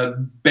want to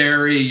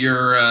bury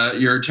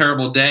your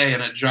terrible day in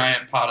a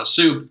giant pot of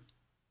soup.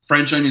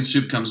 French onion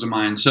soup comes to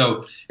mind.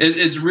 So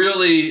it's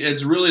really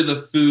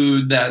the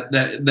food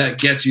that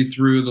gets you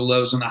through the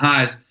lows and the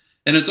highs.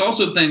 And it's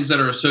also things that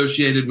are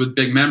associated with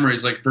big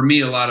memories. Like for me,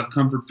 a lot of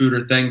comfort food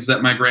are things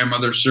that my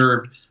grandmother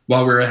served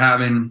while we were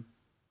having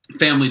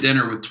family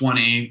dinner with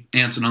 20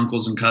 aunts and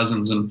uncles and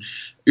cousins. And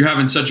you're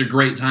having such a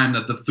great time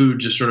that the food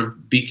just sort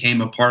of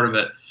became a part of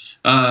it.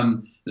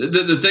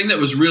 The thing that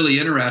was really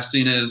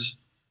interesting is,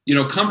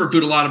 comfort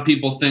food, a lot of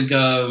people think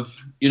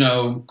of,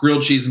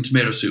 grilled cheese and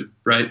tomato soup,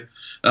 right?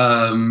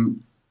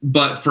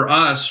 But for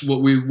us,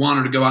 what we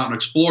wanted to go out and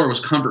explore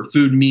was comfort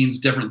food means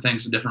different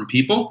things to different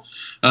people.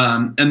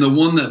 And the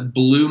one that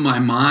blew my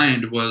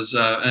mind was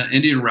an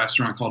Indian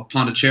restaurant called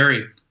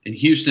Pondicherry in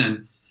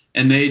Houston.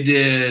 And they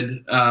did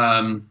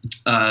tikka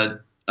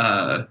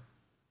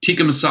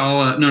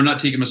masala. No, not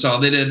tikka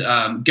masala. They did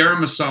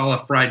garam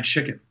masala fried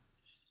chicken.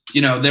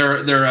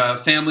 They're a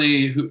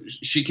family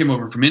she came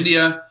over from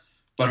India,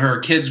 but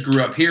her kids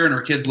grew up here and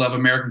her kids love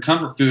American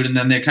comfort food. And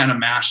then they kind of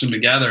mashed them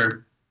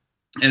together.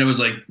 And it was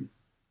like,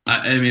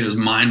 it was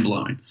mind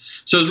blowing.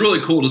 So it was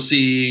really cool to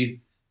see,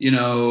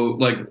 Latino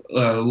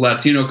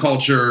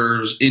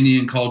cultures,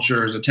 Indian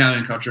cultures,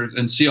 Italian culture,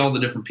 and see all the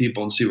different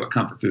people and see what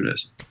comfort food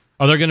is.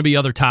 Are there going to be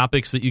other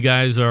topics that you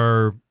guys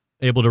are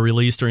able to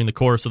release during the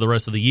course of the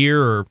rest of the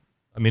year, or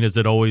I mean, is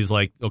it always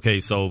like, okay,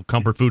 so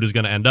comfort food is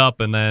going to end up,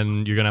 and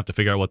then you're going to have to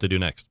figure out what to do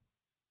next?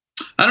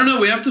 I don't know.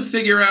 We have to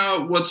figure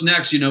out what's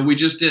next. We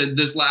just did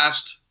this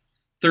last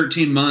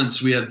 13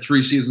 months. We had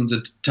 3 seasons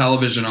of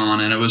television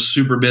on, and it was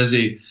super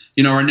busy.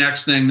 Our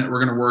next thing that we're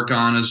going to work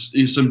on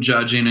is some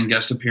judging and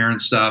guest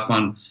appearance stuff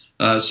on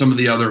some of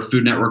the other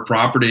Food Network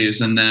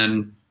properties, and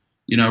then,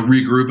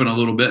 regroup in a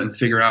little bit and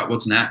figure out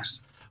what's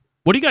next.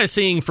 What are you guys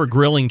seeing for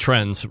grilling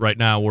trends right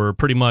now? We're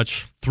pretty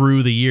much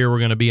through the year. We're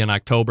going to be in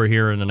October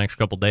here in the next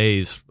couple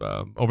days.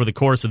 Over the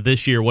course of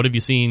this year, what have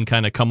you seen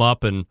kind of come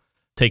up and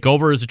take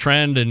over as a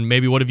trend, and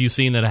maybe what have you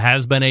seen that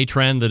has been a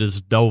trend that has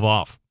dove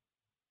off?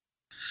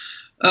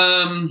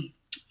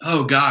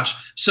 Oh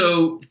gosh.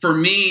 So for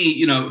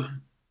me,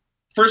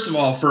 first of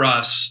all, for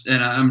us,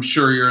 and I'm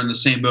sure you're in the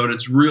same boat,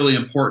 it's really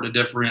important to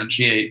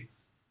differentiate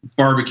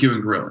barbecue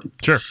and grilling.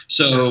 Sure.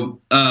 So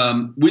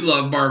we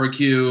love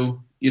barbecue.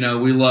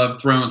 We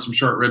love throwing some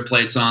short rib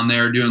plates on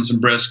there, doing some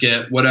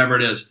brisket, whatever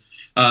it is.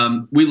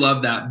 We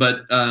love that.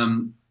 But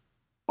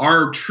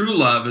our true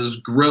love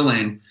is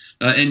grilling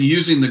and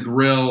using the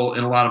grill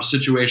in a lot of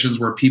situations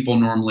where people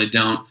normally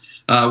don't.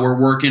 We're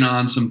working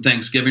on some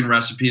Thanksgiving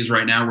recipes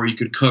right now where you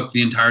could cook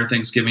the entire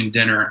Thanksgiving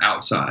dinner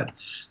outside.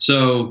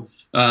 So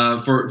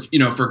for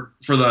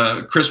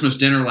the Christmas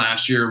dinner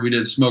last year, we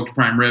did smoked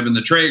prime rib in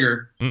the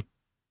Traeger. Mm.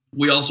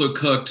 We also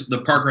cooked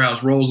the Parker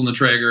House rolls in the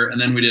Traeger, and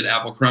then we did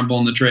apple crumble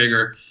in the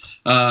Traeger.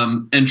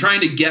 And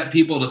trying to get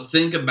people to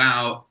think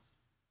about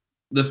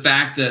the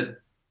fact that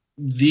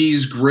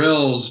these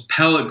grills,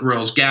 pellet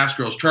grills, gas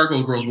grills,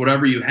 charcoal grills,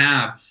 whatever you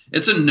have,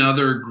 it's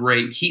another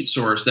great heat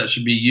source that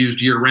should be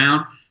used year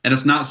round. And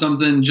it's not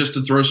something just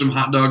to throw some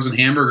hot dogs and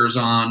hamburgers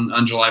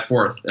on July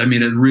 4th. I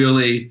mean, it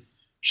really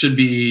should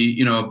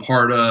be, a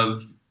part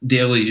of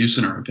daily use,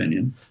 in our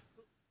opinion.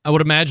 I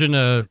would imagine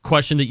a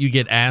question that you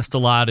get asked a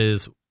lot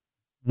is,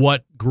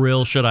 what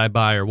grill should I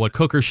buy, or what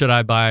cooker should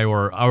I buy,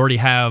 or I already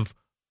have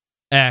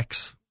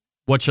X,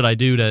 what should I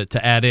do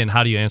to add in?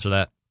 How do you answer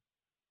that?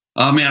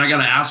 Oh, man, I got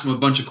to ask them a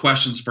bunch of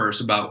questions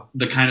first about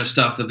the kind of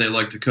stuff that they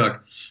like to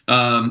cook.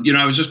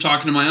 I was just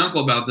talking to my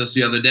uncle about this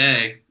the other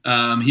day.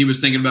 He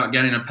was thinking about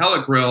getting a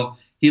pellet grill.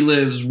 He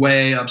lives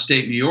way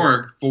upstate New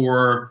York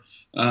for,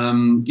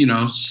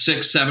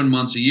 6-7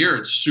 months a year.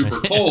 It's super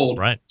cold.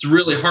 Right. It's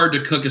really hard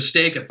to cook a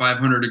steak at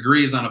 500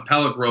 degrees on a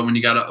pellet grill when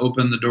you got to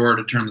open the door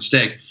to turn the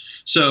steak.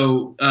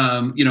 So,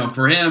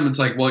 for him, it's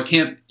like, well,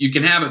 you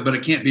can have it, but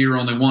it can't be your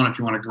only one if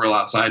you want to grill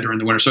outside during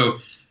the winter. So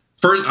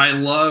first, I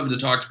love to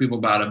talk to people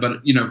about it,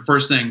 but,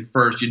 first thing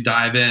first, you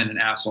dive in and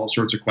ask all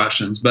sorts of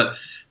questions. But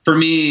for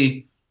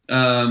me,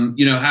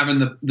 having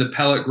the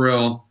pellet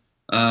grill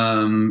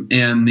and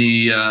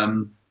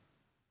the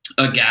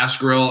a gas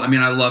grill, I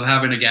mean, I love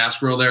having a gas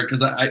grill there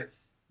because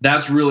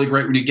that's really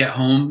great when you get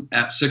home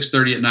at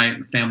 6:30 at night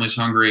and family's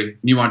hungry and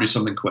you want to do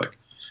something quick.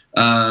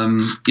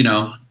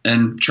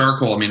 And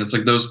charcoal, I mean, it's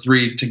like those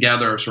 3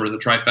 together are sort of the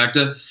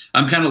trifecta.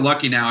 I'm kind of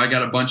lucky now. I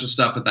got a bunch of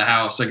stuff at the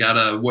house. I got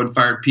a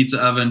wood-fired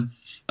pizza oven.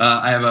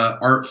 I have a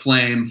Art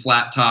Flame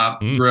flat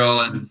top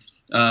grill, and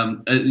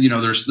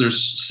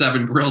there's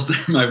 7 grills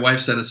there. My wife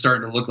said it's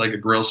starting to look like a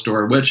grill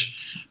store,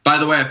 which, by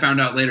the way, I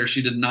found out later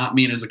she did not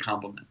mean as a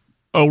compliment.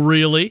 Oh,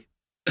 really?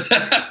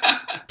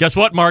 Guess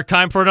what, Mark?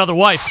 Time for another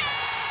wife.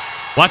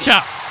 Watch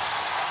out.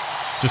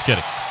 Just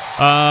kidding.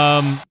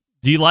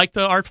 Do you like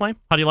the Art Flame?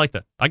 How do you like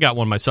that? I got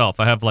one myself.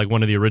 I have like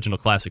one of the original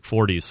classic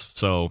 40s,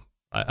 so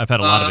I've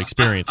had a lot of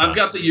experience. I've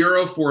got the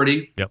Euro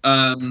 40. Yep.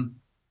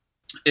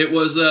 It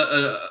was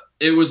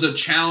a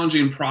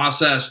challenging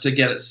process to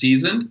get it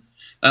seasoned,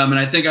 and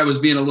I think I was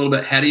being a little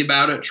bit heady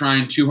about it,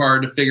 trying too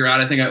hard to figure out.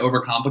 I think I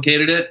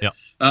overcomplicated it. Yep.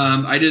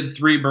 I did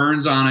 3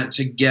 burns on it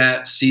to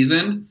get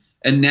seasoned,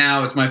 and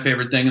now it's my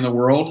favorite thing in the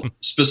world,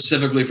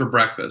 specifically for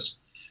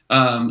breakfast.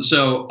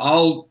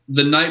 So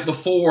the night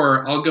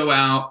before, I'll go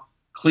out,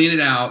 clean it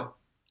out.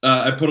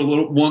 I put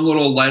one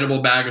little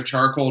lightable bag of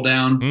charcoal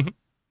down, and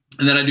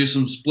then I do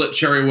some split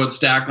cherry wood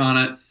stack on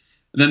it.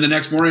 And then the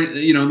next morning,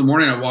 in the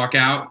morning I walk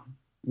out,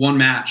 1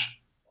 match,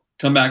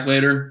 come back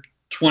later,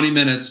 20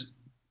 minutes.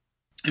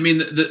 I mean,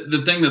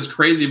 the thing that's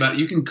crazy about it,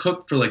 you can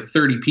cook for like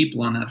 30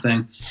 people on that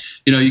thing.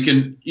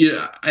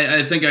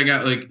 I think I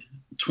got like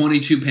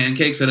 22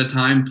 pancakes at a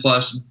time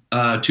plus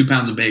 2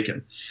 pounds of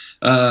bacon.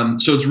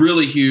 So it's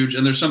really huge.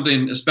 And there's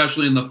something,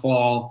 especially in the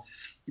fall,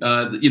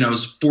 it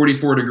was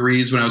 44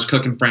 degrees when I was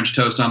cooking French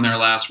toast on there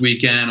last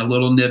weekend, a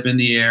little nip in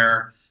the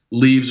air,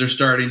 leaves are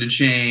starting to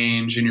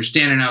change, and you're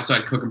standing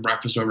outside cooking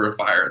breakfast over a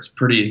fire. It's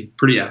pretty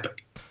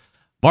epic.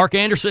 Mark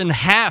Anderson,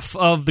 half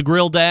of The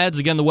Grill Dads.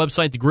 Again, the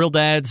website,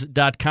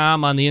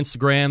 thegrildads.com, on the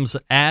Instagrams,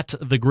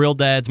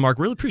 @thegrildads. Mark,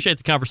 really appreciate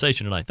the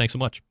conversation tonight. Thanks so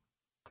much.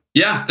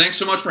 Yeah, thanks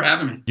so much for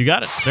having me. You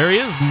got it. There he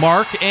is,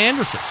 Mark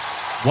Anderson.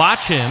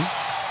 Watch him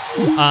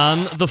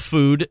on the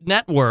Food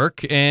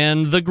Network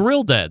and the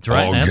Grill Dads,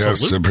 right? All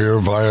guests appear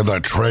via the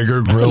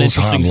Traeger That's Grills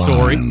an interesting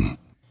hotline.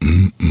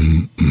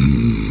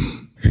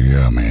 Story.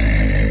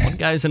 Yummy. One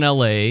guy's in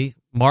L.A.,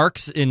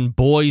 Mark's in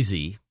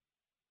Boise,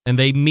 and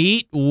they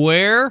meet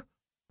where?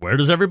 Where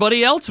does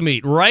everybody else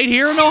meet? Right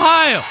here in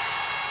Ohio.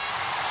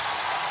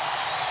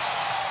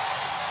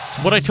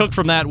 So what I took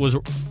from that was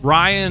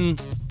Ryan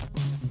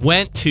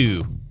went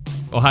to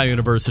Ohio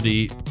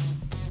University,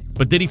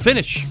 but did he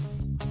finish?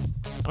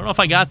 I don't know if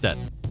I got that.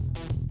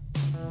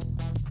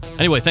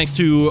 Anyway, thanks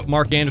to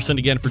Mark Anderson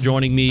again for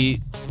joining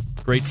me.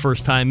 Great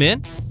first time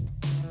in.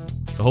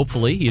 So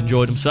hopefully he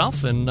enjoyed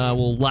himself, and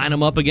we'll line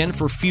him up again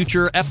for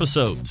future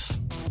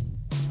episodes.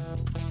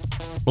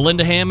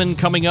 Belinda Hammond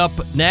coming up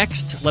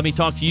next. Let me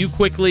talk to you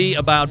quickly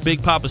about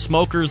Big Papa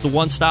Smokers, the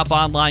one-stop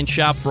online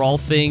shop for all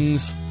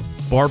things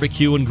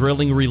barbecue and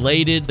grilling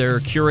related. Their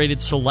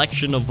curated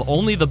selection of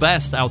only the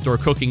best outdoor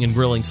cooking and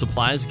grilling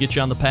supplies get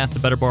you on the path to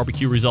better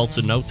barbecue results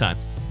in no time.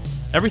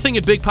 Everything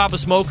at Big Papa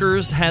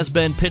Smokers has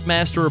been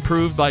Pitmaster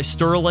approved by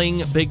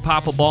Sterling Big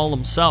Papa Ball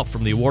himself.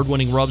 From the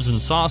award-winning rubs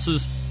and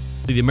sauces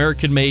to the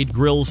American-made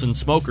grills and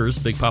smokers,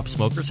 Big Papa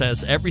Smokers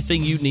has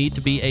everything you need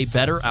to be a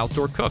better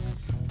outdoor cook.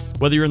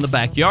 Whether you're in the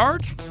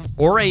backyard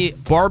or a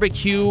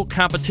barbecue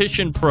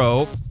competition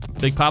pro,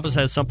 Big Papa's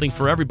has something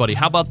for everybody.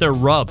 How about their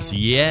rubs?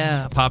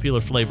 Yeah,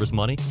 popular flavors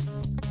money.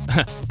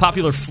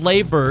 Popular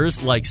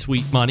flavors like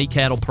Sweet Money,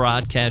 Cattle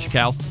Prod, Cash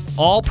Cow,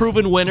 all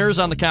proven winners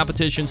on the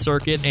competition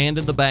circuit and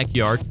in the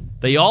backyard.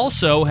 They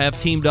also have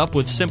teamed up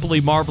with Simply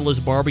Marvelous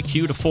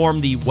Barbecue to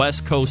form the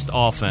West Coast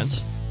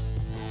Offense.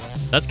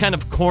 That's kind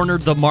of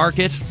cornered the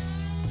market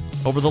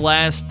over the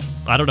last,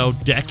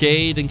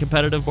 decade in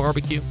competitive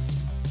barbecue.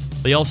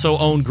 They also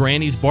own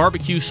Granny's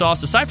Barbecue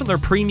Sauce. Aside from their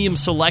premium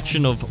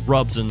selection of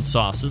rubs and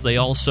sauces, they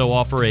also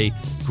offer a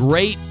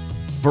great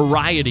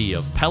variety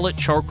of pellet,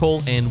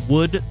 charcoal, and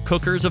wood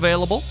cookers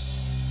available.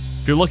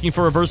 If you're looking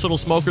for a versatile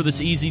smoker that's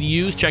easy to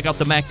use, check out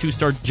the Mac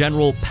 2-Star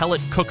General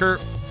Pellet Cooker.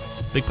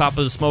 Big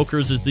Papa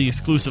Smokers is the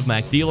exclusive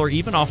Mac dealer,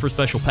 even offers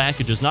special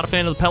packages. Not a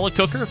fan of the pellet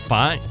cooker?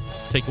 Fine.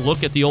 Take a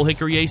look at the Old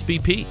Hickory Ace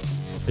BP.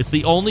 It's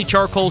the only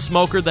charcoal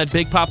smoker that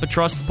Big Papa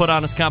trusts to put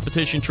on his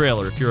competition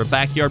trailer. If you're a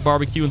backyard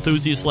barbecue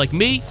enthusiast like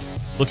me,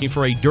 looking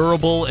for a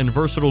durable and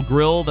versatile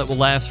grill that will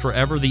last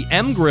forever, the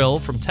M Grill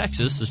from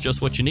Texas is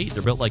just what you need.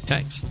 They're built like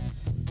tanks.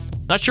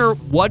 Not sure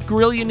what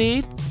grill you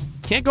need?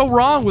 Can't go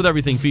wrong with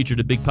everything featured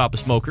at Big Papa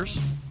Smokers.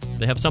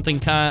 They have something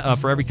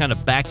for every kind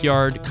of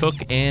backyard cook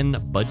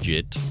and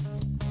budget.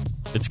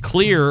 It's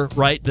clear,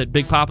 right, that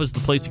Big Papa is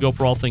the place to go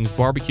for all things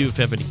barbecue. If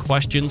you have any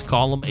questions,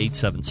 call them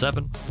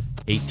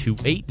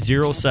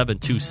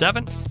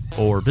 877-828-0727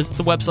 or visit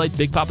the website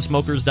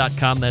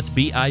bigpapasmokers.com. That's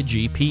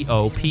BIGPOPPA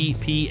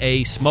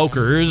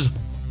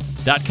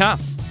smokers.com.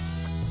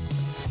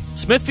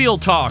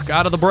 Smithfield talk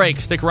out of the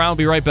break. Stick around.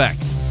 Be right back.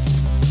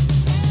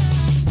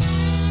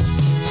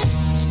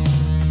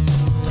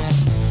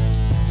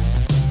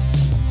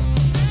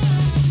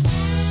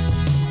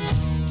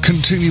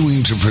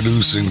 Continuing to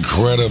produce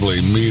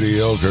incredibly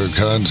mediocre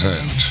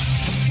content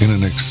in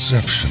an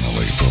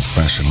exceptionally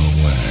professional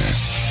way.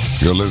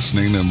 You're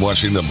listening and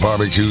watching the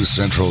Barbecue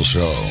Central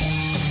Show.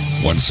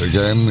 Once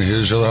again,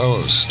 here's your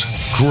host,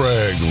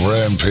 Greg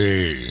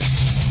Rempe.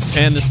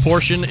 And this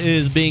portion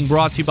is being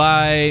brought to you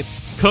by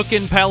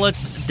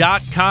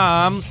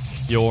cookinpellets.com,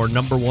 your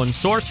number one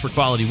source for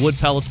quality wood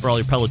pellets for all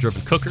your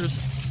pellet-driven cookers.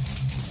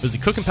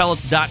 Visit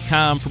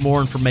cookinpellets.com for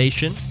more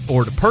information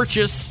or to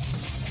purchase.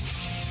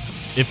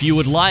 If you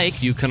would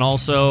like, you can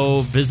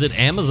also visit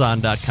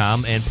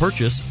Amazon.com and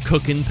purchase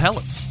Cookin'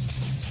 Pellets.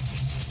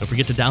 Don't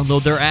forget to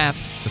download their app.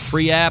 It's a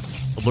free app.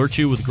 Alerts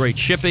you with great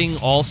shipping.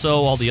 Also,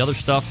 all the other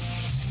stuff.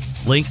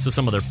 Links to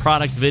some of their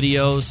product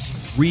videos.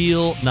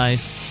 Real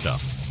nice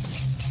stuff.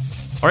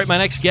 All right, my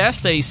next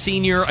guest, a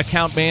senior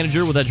account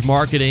manager with Edge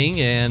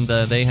Marketing, and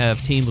they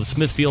have teamed with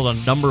Smithfield on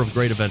a number of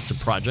great events and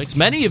projects.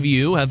 Many of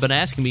you have been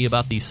asking me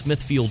about the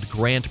Smithfield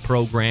Grant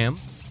Program,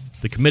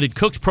 the Committed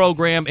Cooks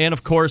Program, and,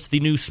 of course, the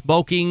new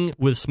Smoking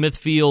with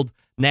Smithfield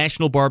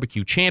National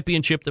Barbecue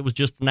Championship that was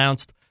just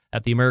announced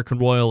at the American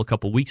Royal a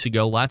couple weeks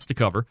ago. Lots to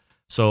cover.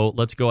 So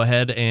let's go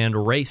ahead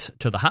and race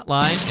to the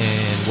hotline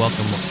and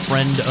welcome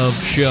friend of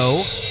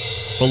show,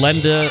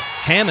 Belinda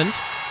Hammond.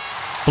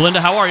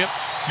 Belinda, how are you?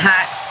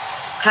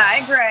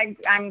 Hi, Greg.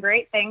 I'm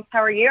great, thanks.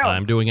 How are you?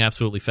 I'm doing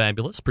absolutely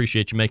fabulous.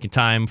 Appreciate you making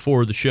time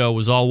for the show,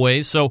 as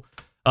always. So,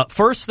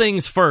 first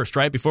things first,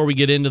 right? Before we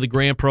get into the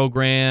grant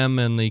program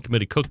and the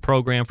Committed Cook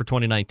program for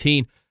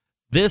 2019,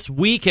 this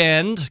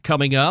weekend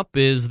coming up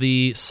is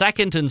the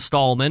second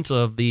installment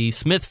of the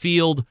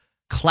Smithfield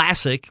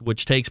Classic,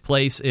 which takes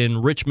place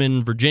in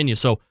Richmond, Virginia.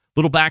 So,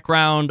 little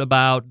background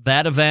about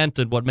that event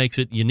and what makes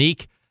it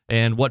unique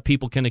and what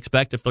people can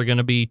expect if they're going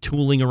to be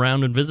tooling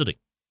around and visiting.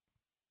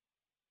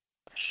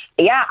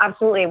 Yeah,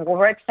 absolutely. Well,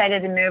 we're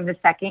excited to move the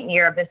second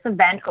year of this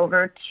event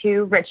over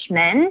to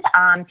Richmond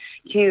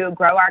to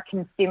grow our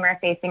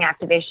consumer-facing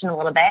activation a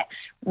little bit.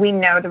 We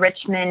know the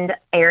Richmond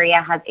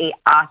area has an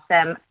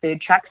awesome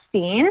food truck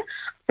scene,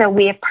 so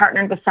we have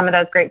partnered with some of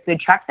those great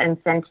food trucks and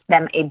sent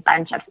them a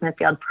bunch of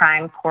Smithfield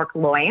Prime pork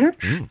loins.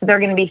 So they're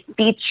going to be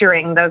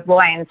featuring those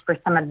loins for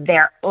some of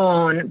their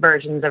own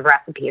versions of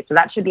recipes. So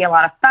that should be a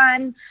lot of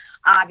fun.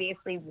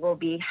 Obviously, we'll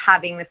be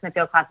having the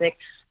Smithfield Classic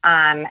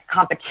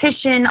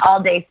competition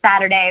all day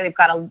Saturday. We've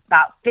got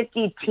about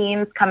 50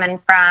 teams coming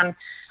from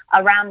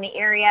around the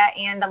area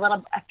and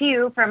a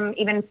few from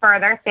even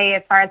further, say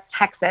as far as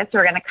Texas, who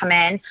are going to come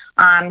in,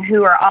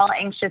 who are all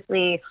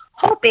anxiously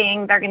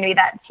hoping they're going to be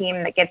that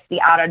team that gets the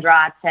auto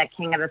draw to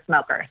King of the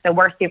Smoker. So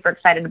we're super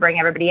excited to bring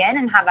everybody in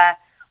and have a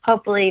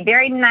hopefully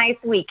very nice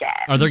weekend.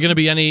 Are there going to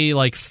be any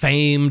like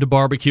famed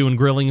barbecue and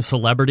grilling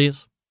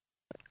celebrities?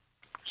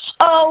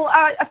 Oh,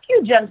 a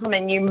few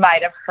gentlemen you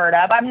might have heard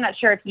of. I'm not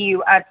sure if you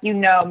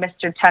know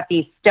Mr.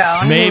 Tuffy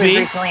Stone, Maybe. who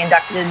was recently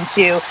inducted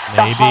into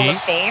the Hall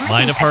of Fame.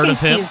 Might have heard of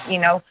him.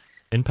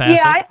 In passing.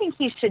 Yeah, I think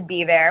he should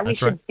be there.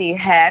 That's we should see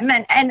him,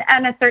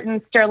 and a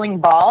certain Sterling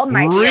Ball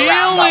might be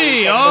around.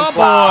 Really? Oh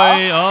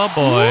boy! Oh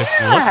boy!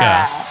 Yeah. Look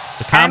at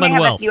the Commonwealth. I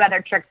may have a few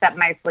other tricks up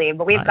my sleeve,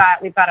 but we've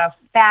got a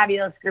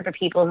fabulous group of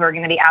people who are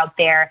going to be out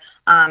there.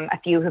 A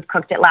few who've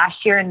cooked it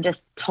last year and just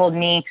told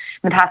me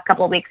in the past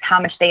couple of weeks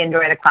how much they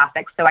enjoy the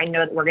classics. So I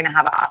know that we're going to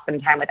have an awesome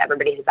time with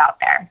everybody who's out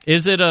there.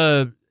 Is it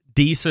a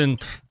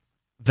decent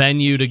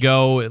venue to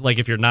go? Like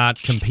if you're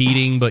not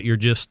competing, but you're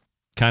just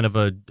kind of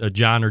a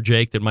John or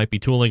Jake that might be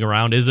tooling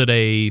around. Is it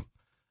a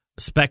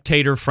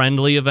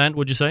spectator-friendly event,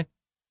 would you say?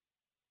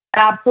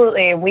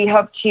 Absolutely. We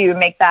hope to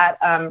make that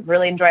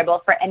really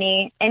enjoyable for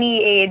any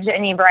age,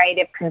 any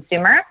variety of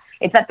consumer.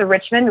 It's at the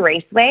Richmond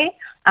Raceway.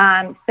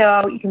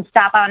 So you can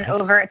stop on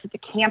over. It's at the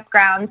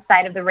campground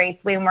side of the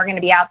raceway, and we're going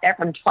to be out there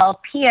from 12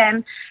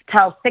 p.m.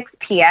 till 6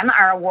 p.m.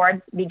 Our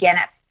awards begin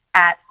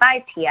at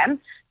 5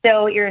 p.m.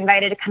 So you're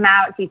invited to come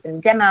out, see some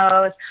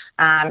demos,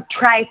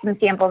 try some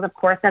samples, of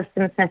course, of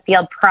some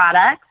Smithfield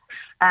products,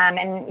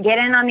 and get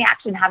in on the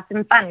action, have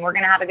some fun. We're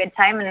going to have a good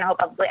time, and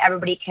hopefully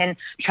everybody can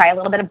try a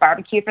little bit of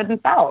barbecue for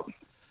themselves.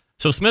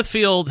 So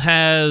Smithfield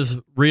has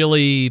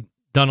really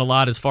done a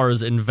lot as far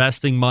as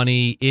investing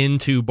money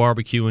into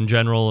barbecue in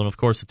general, and of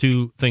course the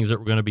two things that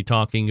we're going to be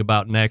talking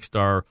about next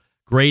are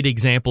great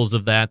examples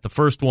of that. The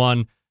first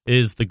one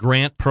is the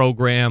grant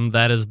program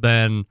that has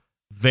been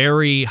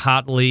very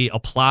hotly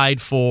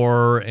applied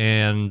for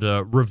and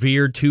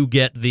revered to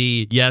get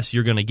the yes,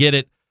 you're going to get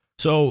it.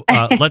 So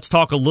let's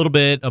talk a little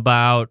bit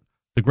about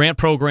the grant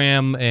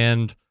program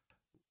and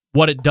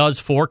what it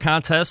does for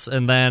contests,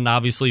 and then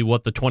obviously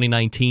what the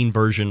 2019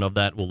 version of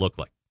that will look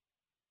like.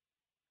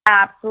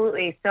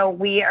 Absolutely. So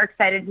we are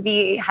excited to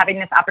be having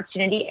this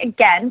opportunity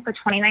again for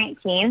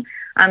 2019.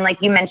 Like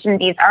you mentioned,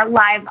 these are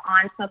live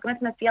on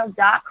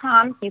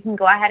smokingwithsmithfield.com, so you can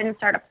go ahead and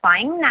start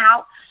applying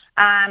now.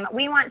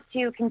 We want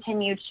to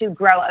continue to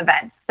grow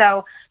events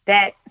so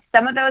that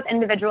some of those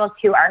individuals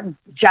who are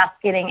just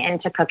getting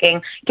into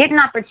cooking get an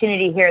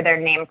opportunity to hear their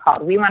name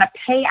called. We want to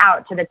pay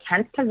out to the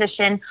 10th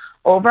position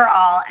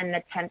overall and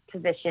the 10th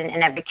position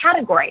in every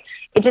category.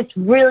 It just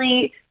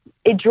really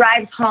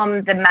drives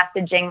home the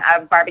messaging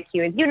of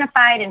barbecue is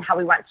unified and how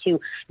we want to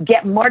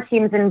get more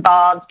teams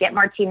involved, get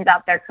more teams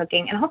out there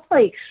cooking, and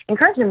hopefully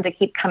encourage them to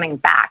keep coming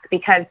back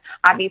because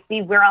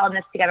obviously we're all in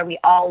this together. We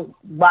all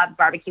love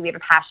barbecue. We have a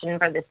passion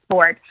for this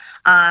sport,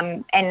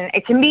 and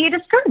it can be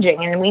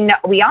discouraging, and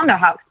we all know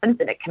how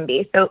expensive it can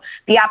be. So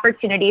the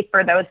opportunity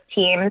for those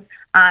teams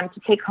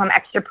to take home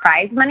extra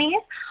prize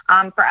monies,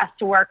 for us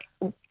to work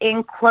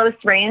in close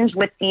range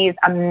with these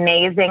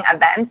amazing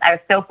events. I was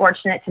so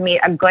fortunate to meet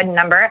a good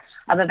number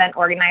of event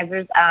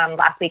organizers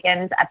last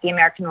weekend at the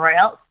American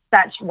Royal.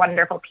 Such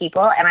wonderful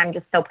people, and I'm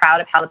just so proud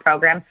of how the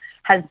program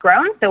has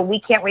grown. So we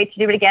can't wait to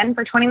do it again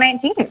for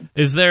 2019.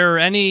 Is there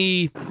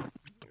any,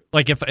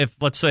 like if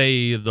let's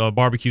say the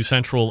Barbecue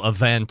Central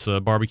event,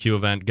 barbecue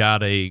event,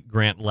 got a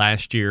grant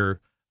last year,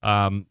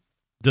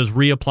 does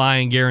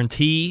reapplying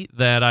guarantee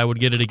that I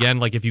would get it again?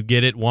 Like if you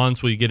get it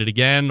once, will you get it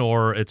again,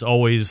 or it's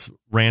always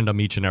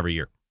random each and every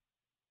year?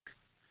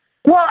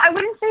 Well, I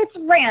wouldn't say it's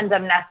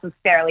random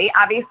necessarily.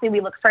 Obviously,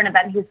 we look for an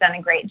event who's done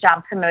a great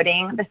job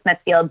promoting the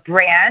Smithfield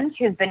brand,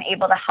 who's been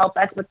able to help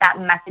us with that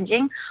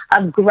messaging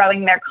of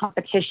growing their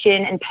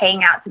competition and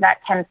paying out to that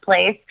 10th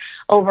place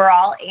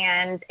overall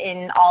and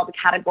in all the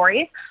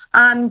categories.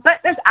 But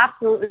there's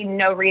absolutely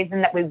no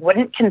reason that we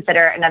wouldn't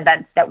consider an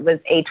event that was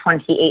a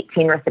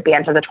 2018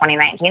 recipient of the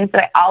 2019. So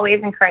I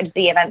always encourage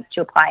the events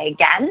to apply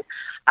again.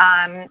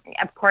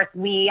 Of course,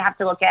 we have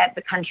to look at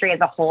the country as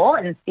a whole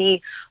and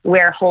see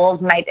where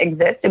holes might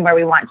exist and where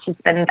we want to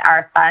spend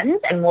our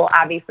funds. And we'll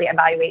obviously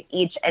evaluate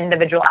each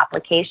individual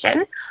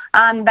application.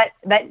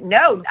 But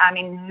no, I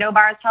mean, no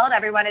bars held.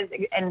 Everyone is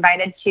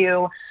invited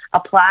to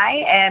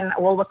apply, and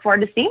we'll look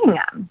forward to seeing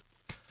them.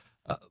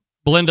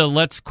 Belinda,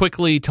 let's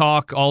quickly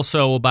talk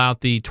also about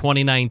the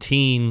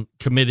 2019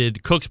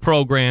 Committed Cooks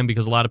program,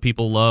 because a lot of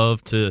people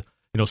love to,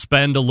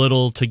 spend a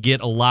little to get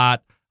a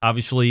lot.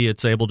 Obviously,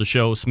 it's able to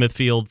show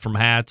Smithfield from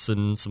hats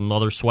and some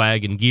other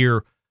swag and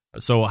gear.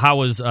 So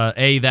how is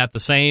that the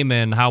same,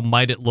 and how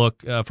might it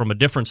look from a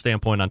different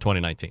standpoint on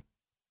 2019?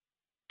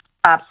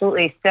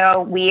 Absolutely.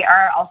 So we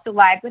are also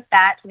live with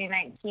that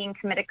 2019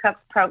 Committed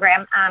Cooks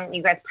program.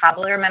 You guys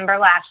probably remember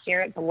last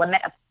year, it's a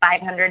limit of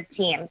 500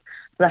 teams.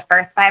 So the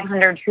first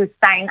 500 who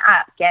sign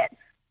up get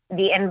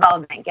the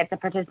involvement, get the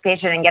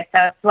participation, and get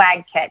the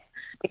swag kits.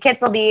 The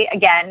kits will be,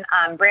 again,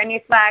 brand new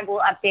swag.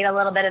 We'll update a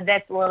little bit of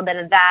this, a little bit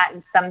of that,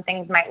 and some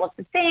things might look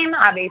the same.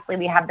 Obviously,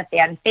 we have the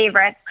fan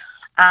favorites.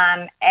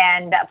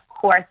 And, of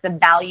course, the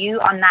value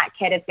on that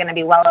kit is going to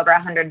be well over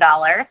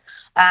 $100.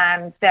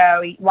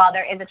 So while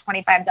there is a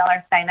 $25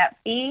 sign-up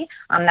fee,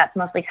 that's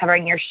mostly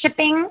covering your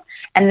shipping,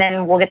 and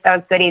then we'll get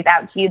those goodies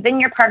out to you. Then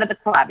you're part of the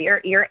club.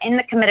 You're in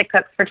the Committed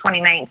Cooks for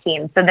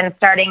 2019. So then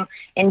starting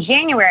in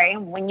January,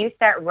 when you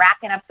start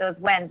racking up those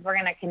wins, we're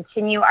going to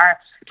continue our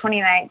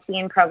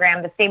 2019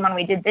 program, the same one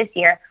we did this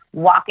year,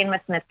 Walk In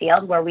with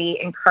Smithfield, where we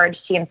encourage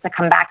teams to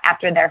come back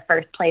after their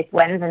first place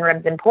wins in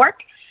ribs and pork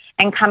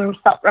and come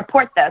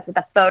report those with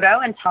a photo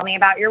and tell me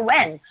about your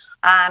win.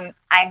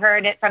 I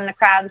heard it from the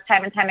crowds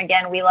time and time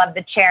again. We love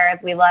the chairs.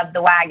 We love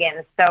the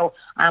wagons. So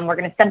we're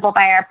going to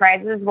simplify our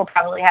prizes. We'll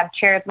probably have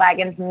chairs,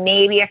 wagons,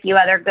 maybe a few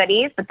other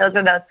goodies, but those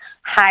are those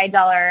high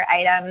dollar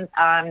items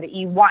that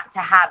you want to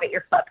have at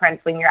your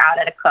footprints when you're out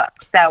at a cook.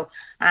 So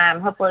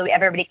hopefully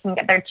everybody can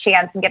get their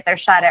chance and get their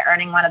shot at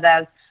earning one of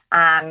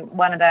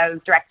those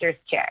director's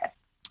chairs.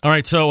 All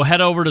right, so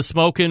head over to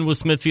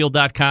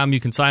smokinwithsmithfield.com.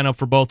 You can sign up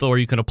for both, or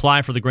you can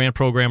apply for the grant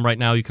program right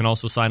now. You can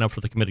also sign up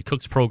for the Committed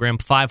Cooks program,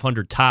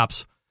 500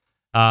 tops.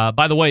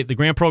 By the way, the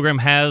grant program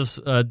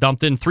has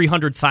dumped in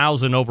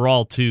 $300,000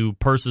 overall to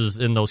purses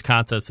in those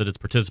contests that it's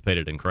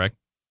participated in, correct?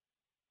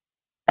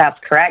 That's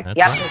correct. That's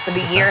yep, right. This will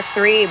be year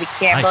 3. We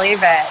can't believe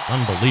it.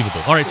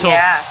 Unbelievable. All right, so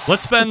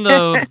let's spend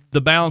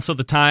the balance of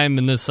the time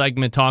in this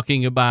segment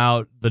talking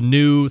about the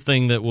new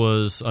thing that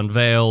was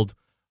unveiled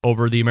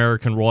over the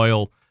American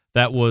Royal.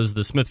 That was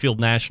the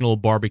Smithfield National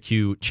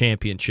Barbecue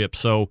Championship.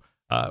 So,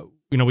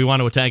 we want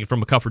to attack it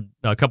from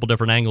a couple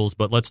different angles,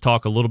 but let's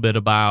talk a little bit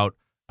about,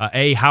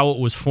 how it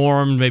was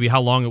formed, maybe how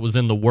long it was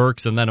in the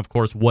works, and then, of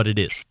course, what it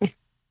is.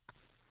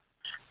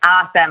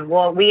 Awesome.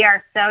 Well, we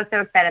are so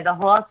excited. The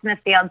whole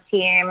Smithfield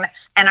team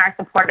and our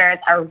supporters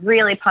are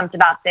really pumped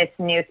about this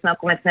new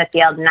Smokin' with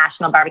Smithfield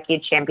National Barbecue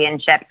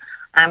Championship.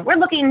 We're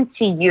looking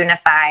to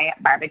unify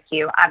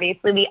barbecue.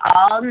 Obviously, we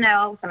all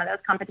know some of those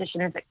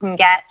competitions that can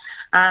get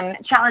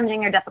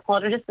challenging or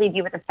difficult or just leave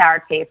you with a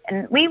sour taste.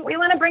 And we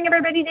want to bring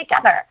everybody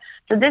together.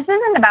 So this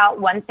isn't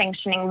about one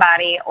sanctioning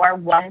body or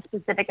one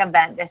specific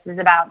event. This is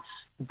about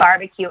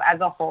barbecue as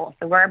a whole.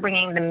 So we're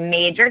bringing the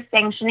major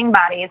sanctioning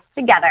bodies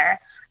together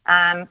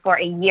for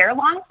a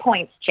year-long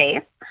points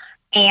chase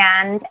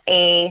and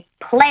a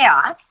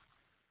playoff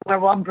where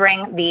we'll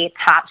bring the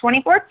top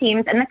 24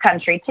 teams in the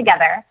country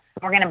together.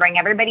 We're going to bring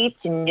everybody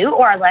to New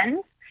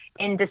Orleans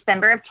in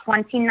December of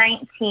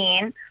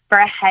 2019 for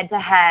a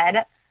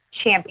head-to-head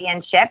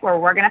championship where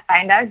we're going to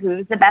find out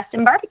who's the best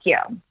in barbecue.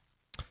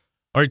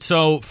 All right,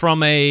 so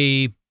from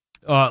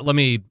let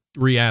me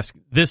re-ask,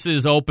 this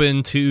is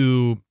open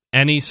to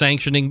any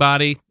sanctioning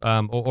body?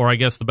 Or I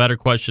guess the better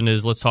question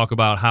is, let's talk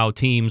about how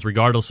teams,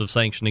 regardless of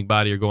sanctioning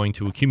body, are going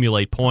to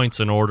accumulate points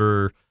in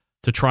order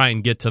to try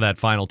and get to that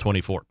final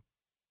 24.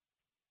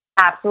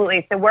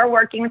 Absolutely. So we're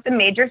working with the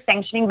major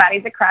sanctioning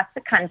bodies across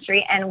the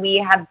country, and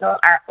we have built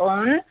our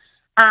own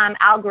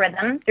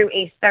algorithm through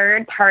a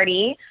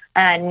third-party,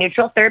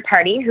 neutral third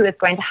party who is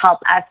going to help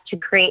us to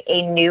create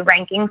a new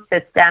ranking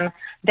system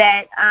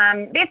that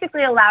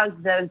basically allows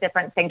those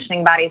different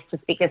sanctioning bodies to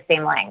speak the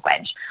same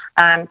language.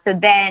 So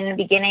then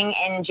beginning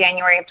in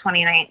January of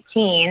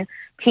 2019,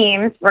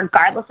 teams,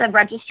 regardless of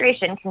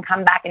registration, can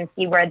come back and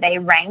see where they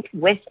rank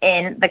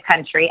within the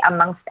country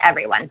amongst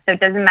everyone. So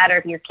it doesn't matter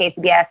if you're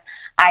KCBS,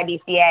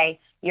 IBCA,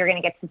 you're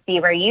going to get to see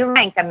where you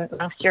rank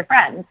amongst your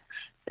friends.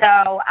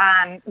 So,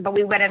 but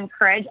we would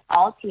encourage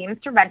all teams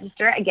to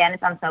register. Again,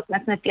 it's on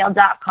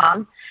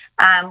smokinwithsmithfield.com.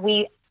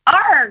 We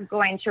are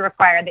going to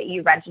require that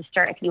you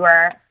register if you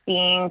are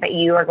seeing that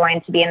you are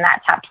going to be in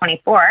that top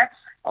 24.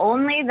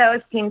 Only those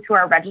teams who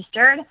are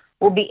registered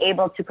will be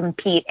able to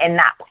compete in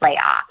that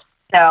playoff.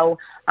 So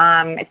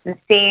it's the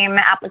same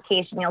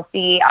application you'll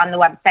see on the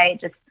website,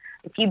 just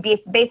a few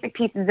basic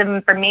pieces of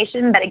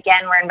information. But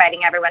again, we're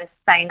inviting everyone to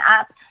sign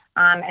up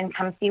and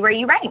come see where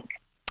you rank.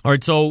 All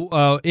right,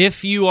 so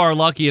if you are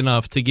lucky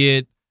enough to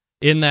get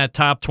in that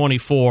top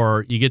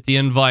 24, you get the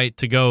invite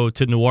to go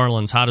to New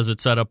Orleans. How does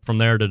it set up from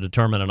there to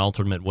determine an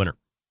ultimate winner?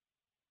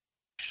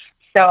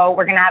 So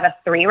we're going to have a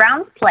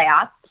 3-round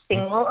playoff,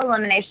 single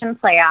elimination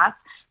playoff,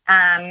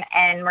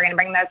 and we're going to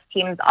bring those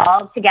teams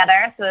all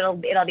together. So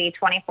it'll be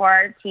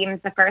 24 teams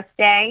the first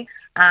day,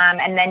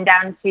 and then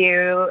down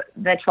to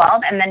the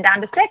 12, and then down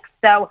to 6.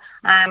 So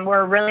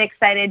we're really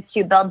excited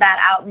to build that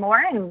out more,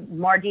 and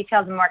more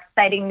details and more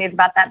exciting news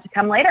about that to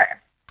come later.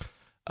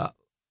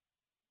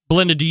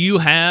 Belinda, do you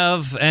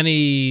have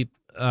any?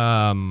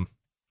 I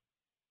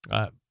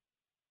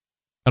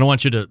don't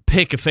want you to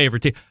pick a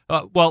favorite team.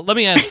 Well, let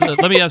me ask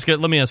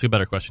a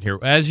better question here.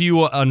 As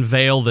you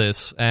unveil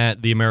this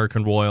at the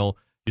American Royal,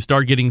 you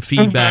start getting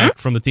feedback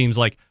from the teams.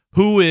 Like,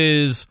 who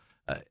is?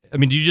 I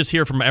mean, do you just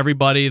hear from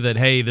everybody that,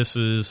 hey, this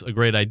is a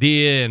great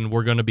idea and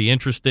we're going to be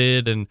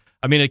interested? And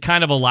I mean, it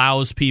kind of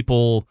allows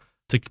people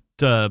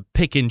to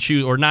pick and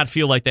choose, or not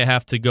feel like they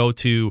have to go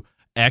to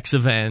X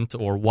event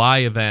or Y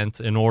event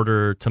in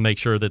order to make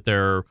sure that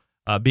they're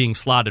being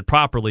slotted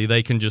properly.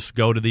 They can just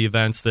go to the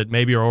events that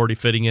maybe are already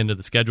fitting into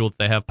the schedule that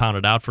they have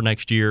pounded out for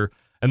next year.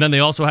 And then they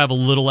also have a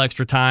little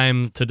extra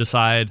time to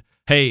decide,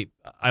 hey,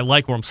 I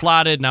like where I'm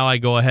slotted. Now I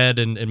go ahead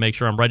and make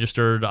sure I'm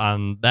registered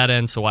on that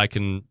end so I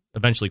can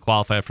eventually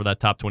qualify for that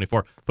top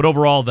 24. But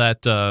overall,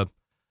 that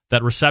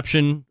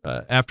reception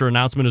after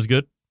announcement is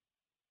good?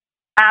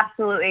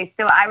 Absolutely.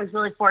 So I was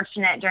really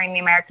fortunate during the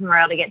American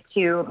Royal to get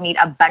to meet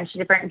a bunch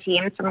of different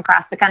teams from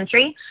across the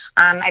country.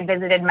 I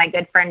visited my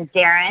good friend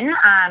Darren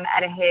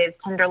at his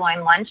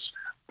tenderloin lunch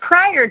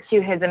prior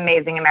to his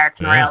amazing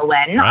American Royal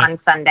win on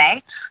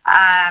Sunday.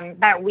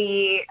 I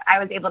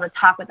was able to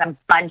talk with a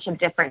bunch of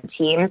different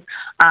teams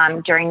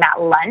during that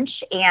lunch,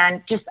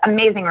 and just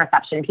amazing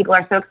reception. People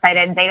are so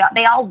excited.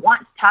 They all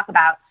want to talk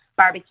about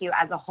barbecue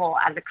as a whole,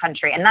 as a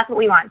country, and that's what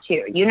we want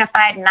too.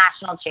 Unified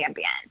national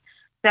champion.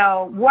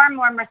 So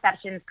warm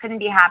receptions. Couldn't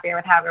be happier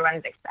with how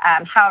everyone's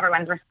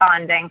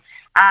responding.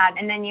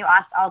 And then you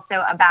asked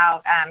also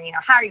about,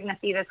 how are you going to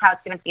see this, how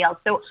it's going to feel.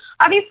 So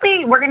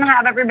obviously we're going to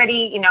have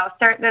everybody,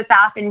 start this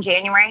off in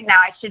January. Now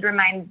I should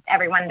remind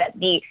everyone that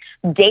the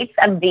dates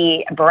of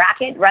the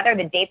bracket, rather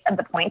the dates of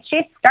the points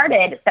chase,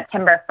 started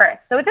September 1st.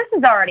 So this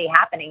is already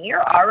happening.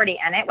 You're already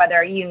in it,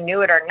 whether you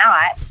knew it or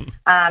not.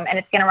 And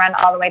it's going to run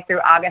all the way through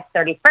August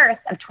 31st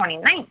of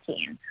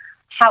 2019.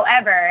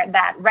 However,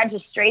 that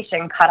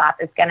registration cutoff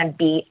is going to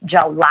be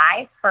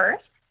July 1st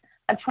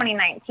of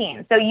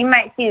 2019. So you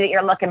might see that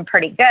you're looking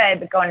pretty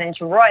good, but going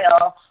into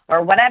Royal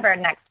or whatever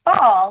next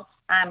fall,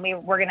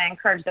 we're going to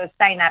encourage those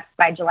signups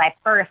by July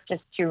 1st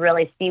just to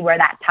really see where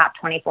that top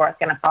 24 is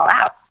going to fall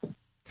out.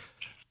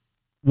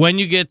 When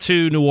you get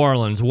to New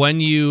Orleans,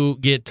 when you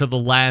get to the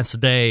last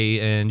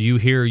day and you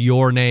hear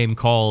your name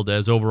called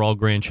as overall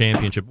grand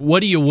championship, what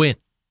do you win?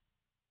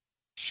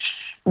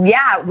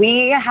 Yeah,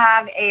 we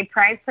have a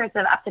prize purse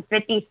of up to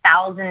 $50,000.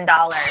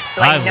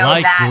 So I know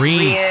like that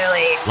green.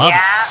 Really. Love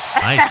yeah.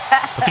 it. Nice.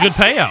 That's a good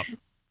payout.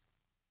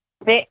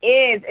 It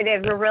is.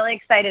 We're really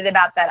excited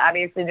about that.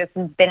 Obviously, this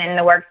has been in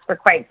the works for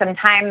quite some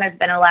time. There's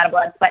been a lot of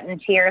blood, sweat,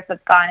 and tears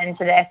that's gone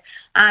into this.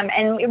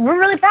 And we're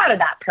really proud of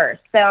that purse.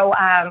 So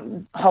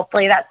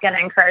hopefully that's going to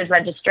encourage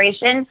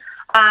registration.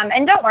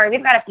 And don't worry,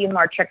 we've got a few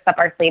more tricks up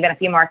our sleeve and a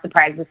few more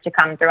surprises to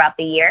come throughout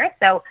the year.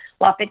 So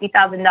while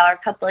 $50,000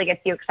 hopefully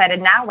gets you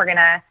excited now, we're going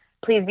to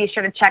please be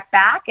sure to check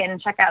back and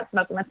check out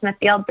Smoking with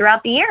Smithfield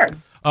throughout the year.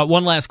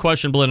 One last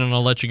question, Blinn, and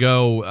I'll let you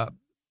go.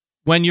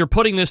 When you're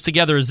putting this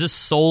together, is this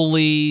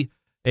solely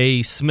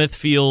a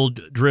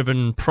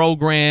Smithfield-driven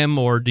program,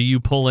 or do you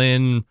pull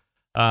in,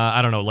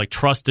 like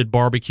trusted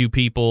barbecue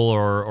people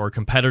or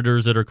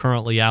competitors that are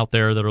currently out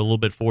there that are a little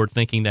bit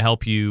forward-thinking to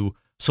help you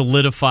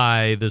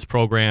solidify this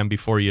program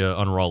before you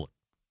unroll it?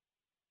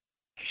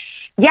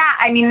 Yeah,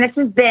 I mean, this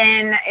has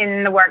been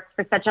in the works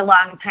for such a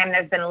long time.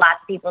 There's been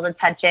lots of people to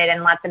touch it,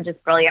 and lots of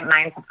just brilliant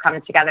minds have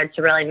come together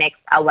to really make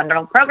a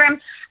wonderful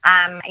program.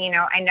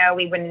 I know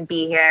we wouldn't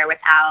be here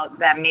without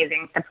the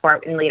amazing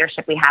support and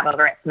leadership we have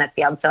over at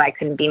Smithfield, so I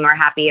couldn't be more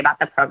happy about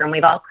the program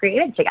we've all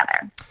created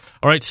together.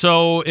 All right,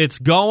 so it's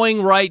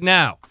going right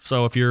now.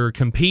 So if you're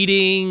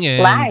competing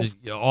and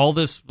all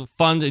this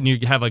fun, and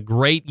you have a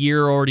great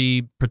year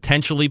already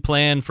potentially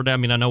planned for that, I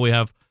mean, I know we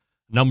have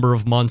a number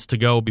of months to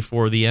go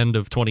before the end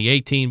of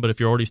 2018, but if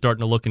you're already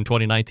starting to look in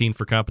 2019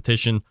 for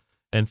competition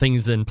and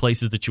things in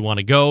places that you want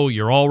to go,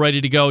 you're all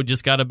ready to go.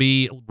 Just got to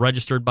be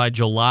registered by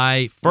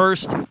July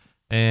 1st,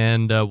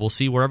 and we'll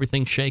see where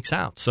everything shakes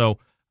out. So,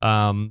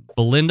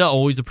 Belinda,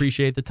 always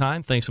appreciate the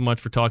time. Thanks so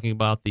much for talking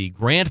about the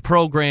Grant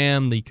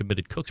program, the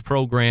Committed Cooks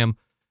program,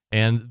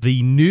 and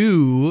the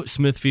new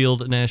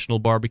Smithfield National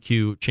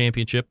Barbecue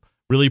Championship.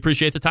 Really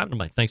appreciate the time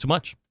tonight. Thanks so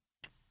much.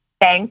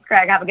 Thanks,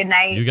 Greg. Have a good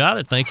night. You got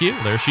it. Thank you.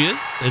 There she is.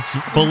 It's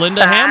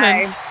Belinda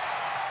Hammond.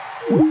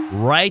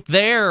 Right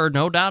there.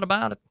 No doubt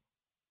about it.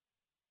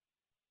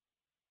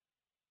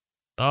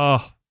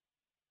 Oh,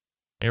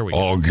 here we go.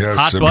 All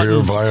guests appear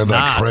via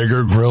the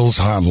Traeger Grills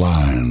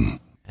hotline.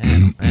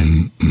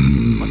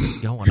 What is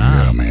going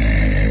on? Yummy.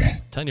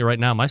 I'm telling you right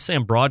now, my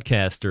Sam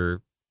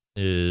broadcaster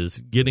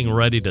is getting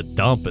ready to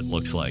dump, it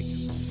looks like.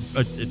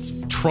 It's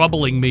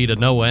troubling me to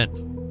no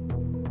end.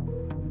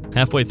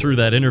 Halfway through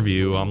that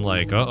interview, I'm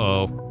like,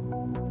 uh-oh.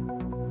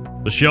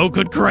 The show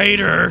could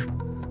crater.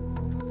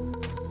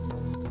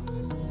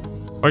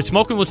 All right,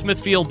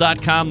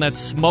 smokingwithsmithfield.com.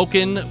 That's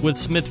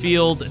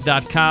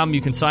smokingwithsmithfield.com.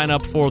 You can sign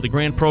up for the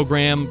grant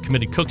program,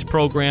 Committed Cooks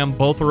program.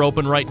 Both are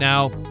open right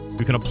now.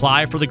 You can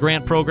apply for the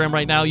grant program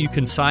right now. You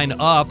can sign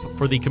up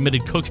for the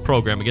Committed Cooks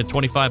program. Again,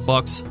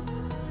 $25.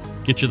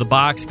 Get you the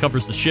box,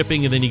 covers the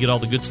shipping, and then you get all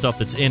the good stuff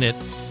that's in it.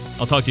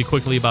 I'll talk to you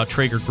quickly about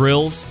Traeger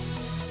grills.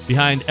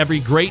 Behind every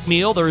great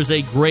meal, there is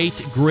a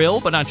great grill,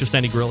 but not just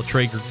any grill, a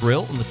Traeger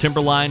grill. And the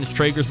Timberline is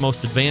Traeger's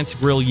most advanced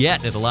grill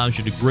yet. It allows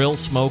you to grill,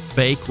 smoke,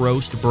 bake,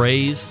 roast,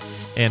 braise,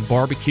 and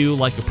barbecue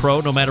like a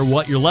pro, no matter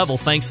what your level,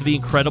 thanks to the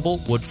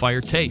incredible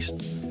wood-fired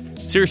taste.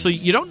 Seriously,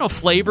 you don't know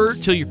flavor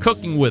till you're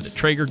cooking with it.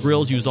 Traeger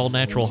grills use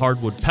all-natural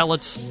hardwood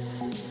pellets,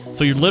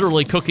 so you're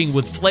literally cooking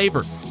with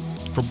flavor.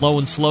 From low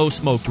and slow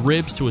smoked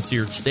ribs to a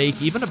seared steak,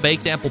 even a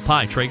baked apple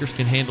pie, Traegers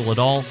can handle it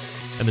all.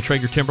 And the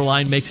Traeger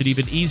Timberline makes it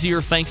even easier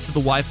thanks to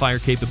the Wi-Fi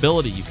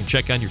capability. You can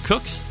check on your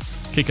cooks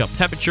Kick up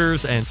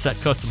temperatures and set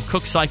custom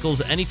cook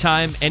cycles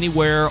anytime,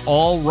 anywhere,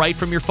 all right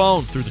from your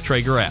phone through the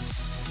Traeger app.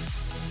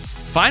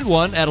 Find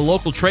one at a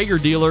local Traeger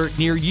dealer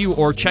near you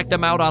or check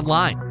them out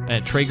online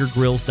at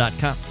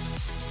TraegerGrills.com.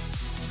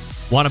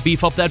 Want to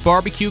beef up that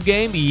barbecue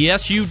game?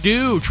 Yes, you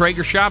do.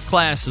 Traeger Shop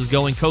Class is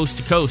going coast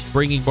to coast,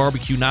 bringing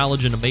barbecue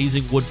knowledge and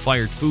amazing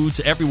wood-fired foods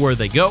everywhere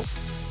they go.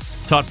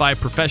 Taught by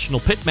professional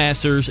pit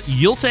masters,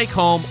 you'll take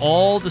home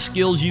all the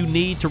skills you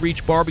need to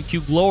reach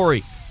barbecue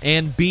glory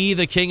and be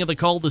the king of the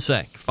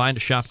cul-de-sac. Find a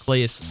shop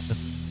class.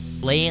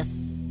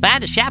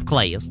 Find a shop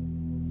class.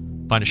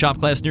 Find a shop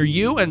class near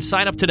you and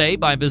sign up today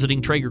by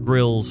visiting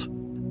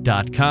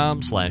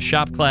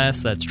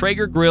TraegerGrills.com/shopclass. That's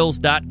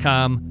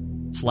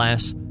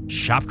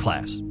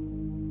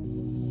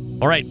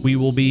TraegerGrills.com/shopclass. All right, we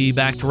will be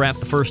back to wrap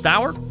the first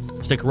hour.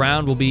 Stick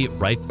around. We'll be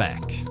right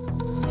back.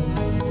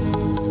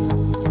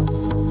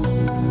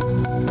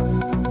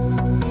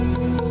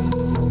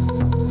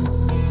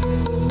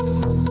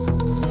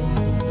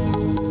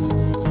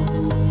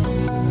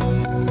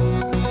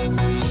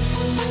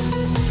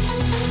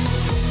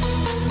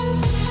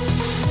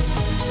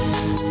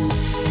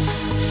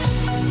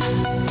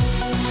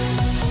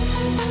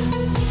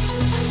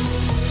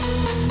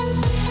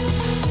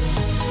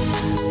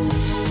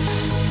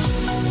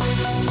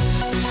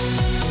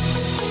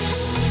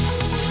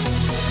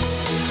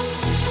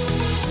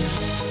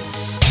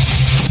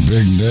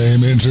 Big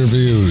name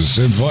interviews,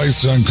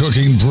 advice on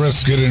cooking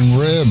brisket and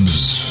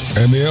ribs,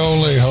 and the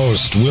only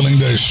host willing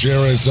to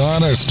share his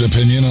honest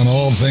opinion on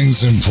all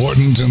things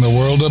important in the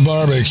world of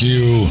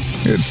barbecue.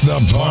 It's the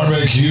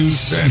Barbecue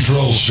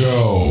Central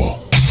Show.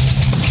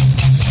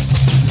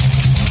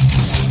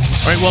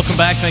 All right, welcome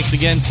back. Thanks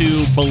again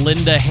to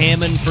Belinda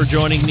Hammond for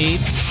joining me,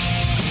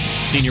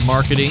 Senior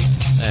Marketing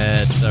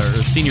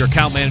Senior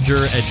Account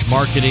Manager, Edge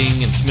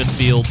Marketing in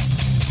Smithfield.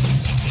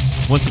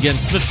 Once again,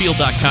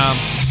 Smithfield.com.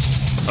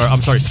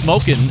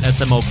 Smokin,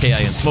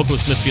 S-M-O-K-I-N,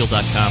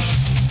 SmokinWithSmithfield.com.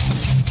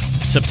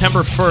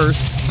 September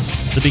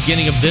 1st, the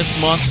beginning of this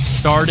month,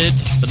 started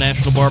the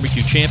National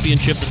Barbecue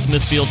Championship that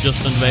Smithfield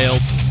just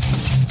unveiled.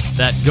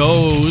 That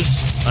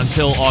goes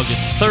until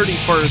August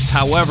 31st.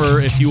 However,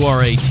 if you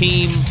are a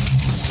team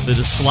that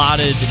is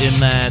slotted in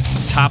that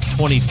top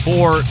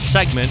 24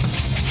 segment,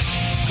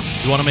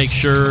 you want to make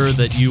sure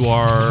that you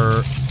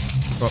are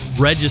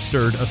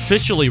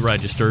officially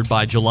registered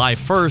by July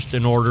 1st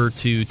in order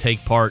to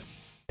take part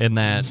in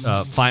that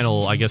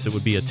final, I guess it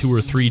would be a 2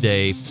 or 3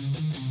 day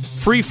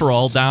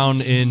free-for-all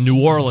down in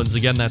New Orleans.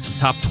 Again, that's the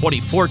top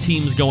 24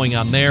 teams going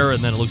on there,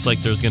 and then it looks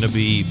like there's going to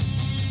be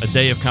a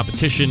day of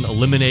competition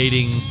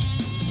eliminating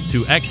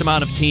to X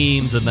amount of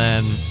teams, and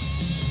then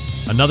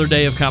another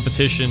day of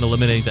competition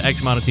eliminating the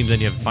X amount of teams. Then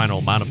you have the final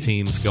amount of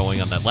teams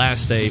going on that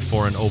last day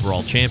for an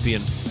overall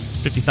champion.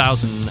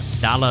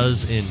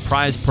 $50,000 in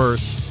prize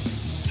purse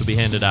to be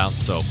handed out.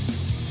 So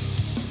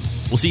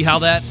we'll see how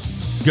that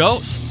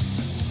goes.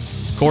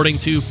 According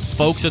to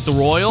folks at the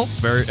Royal,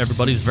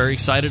 everybody's very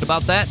excited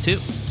about that, too.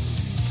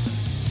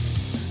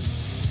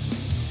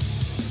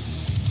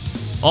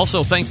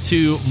 Also, thanks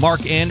to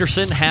Mark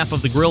Anderson, half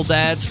of the Grill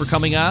Dads, for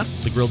coming on,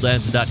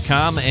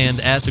 thegrilldads.com, and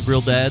at the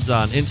Grill Dads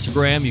on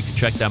Instagram. You can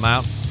check them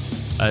out.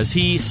 As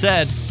he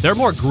said, they're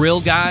more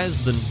grill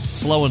guys than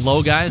slow and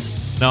low guys.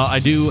 Now, I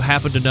do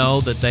happen to know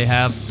that they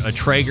have a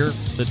Traeger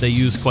that they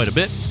use quite a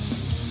bit.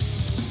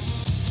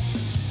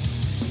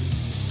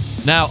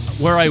 Now,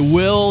 where I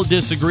will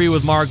disagree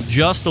with Mark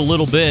just a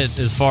little bit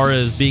as far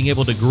as being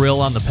able to grill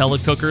on the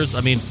pellet cookers,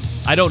 I mean,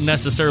 I don't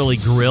necessarily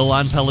grill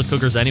on pellet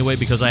cookers anyway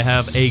because I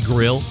have a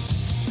grill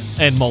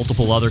and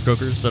multiple other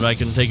cookers that I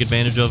can take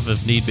advantage of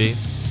if need be.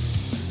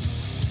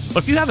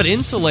 But if you have it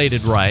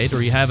insulated right,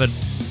 or you have it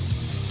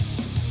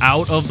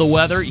out of the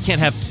weather, you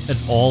can't have it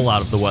all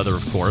out of the weather,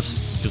 of course,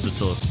 because it's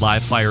a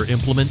live fire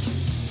implement.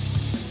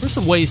 There's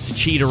some ways to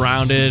cheat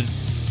around it.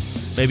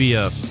 Maybe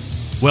a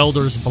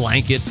welder's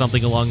blanket,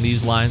 something along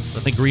these lines.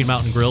 I think Green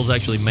Mountain Grills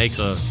actually makes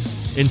a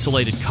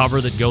insulated cover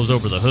that goes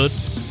over the hood.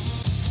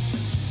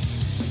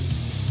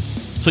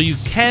 So you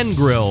can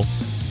grill,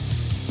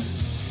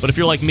 but if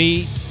you're like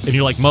me, and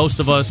you're like most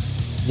of us,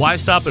 why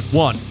stop at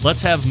one?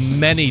 Let's have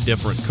many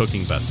different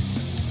cooking vessels.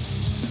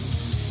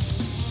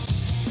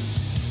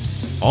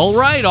 All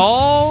right,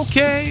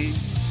 okay.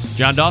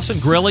 John Dawson,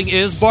 grilling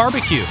is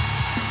barbecue.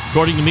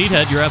 According to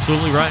Meathead, you're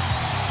absolutely right.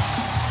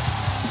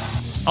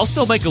 I'll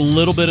still make a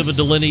little bit of a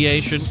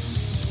delineation.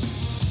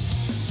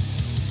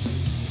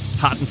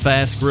 Hot and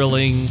fast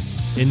grilling,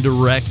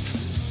 indirect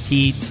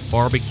heat,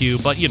 barbecue,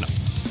 but you know,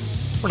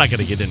 we're not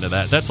going to get into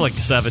that. That's like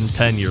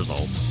 7-10 years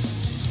old.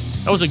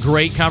 That was a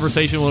great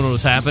conversation when it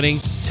was happening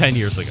 10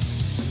 years ago.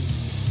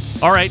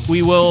 All right,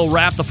 we will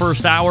wrap the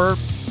first hour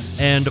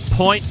and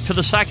point to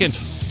the second.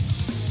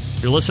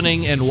 You're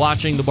listening and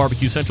watching the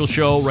Barbecue Central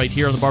show right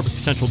here on the Barbecue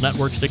Central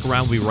Network. Stick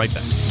around. We'll be right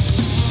back.